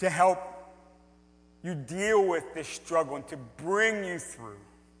to help you deal with this struggle and to bring you through.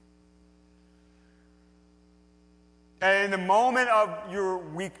 And in the moment of your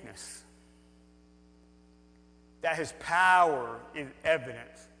weakness, that his power is evident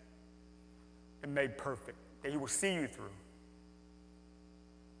and made perfect, that he will see you through.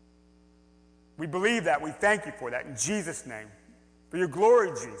 We believe that. We thank you for that in Jesus' name. For your glory,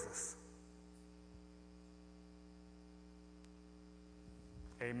 Jesus.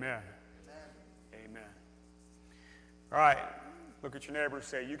 Amen. Amen. All right. Look at your neighbor and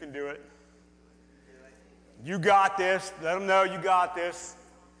say, you can do it. You got this. Let them know you got this.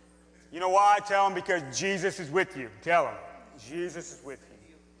 You know why? Tell them because Jesus is with you. Tell them. Jesus is with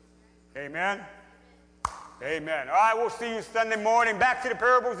you. Amen? Amen. All right, we'll see you Sunday morning. Back to the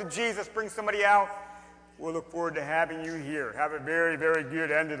parables of Jesus. Bring somebody out. We'll look forward to having you here. Have a very, very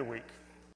good end of the week.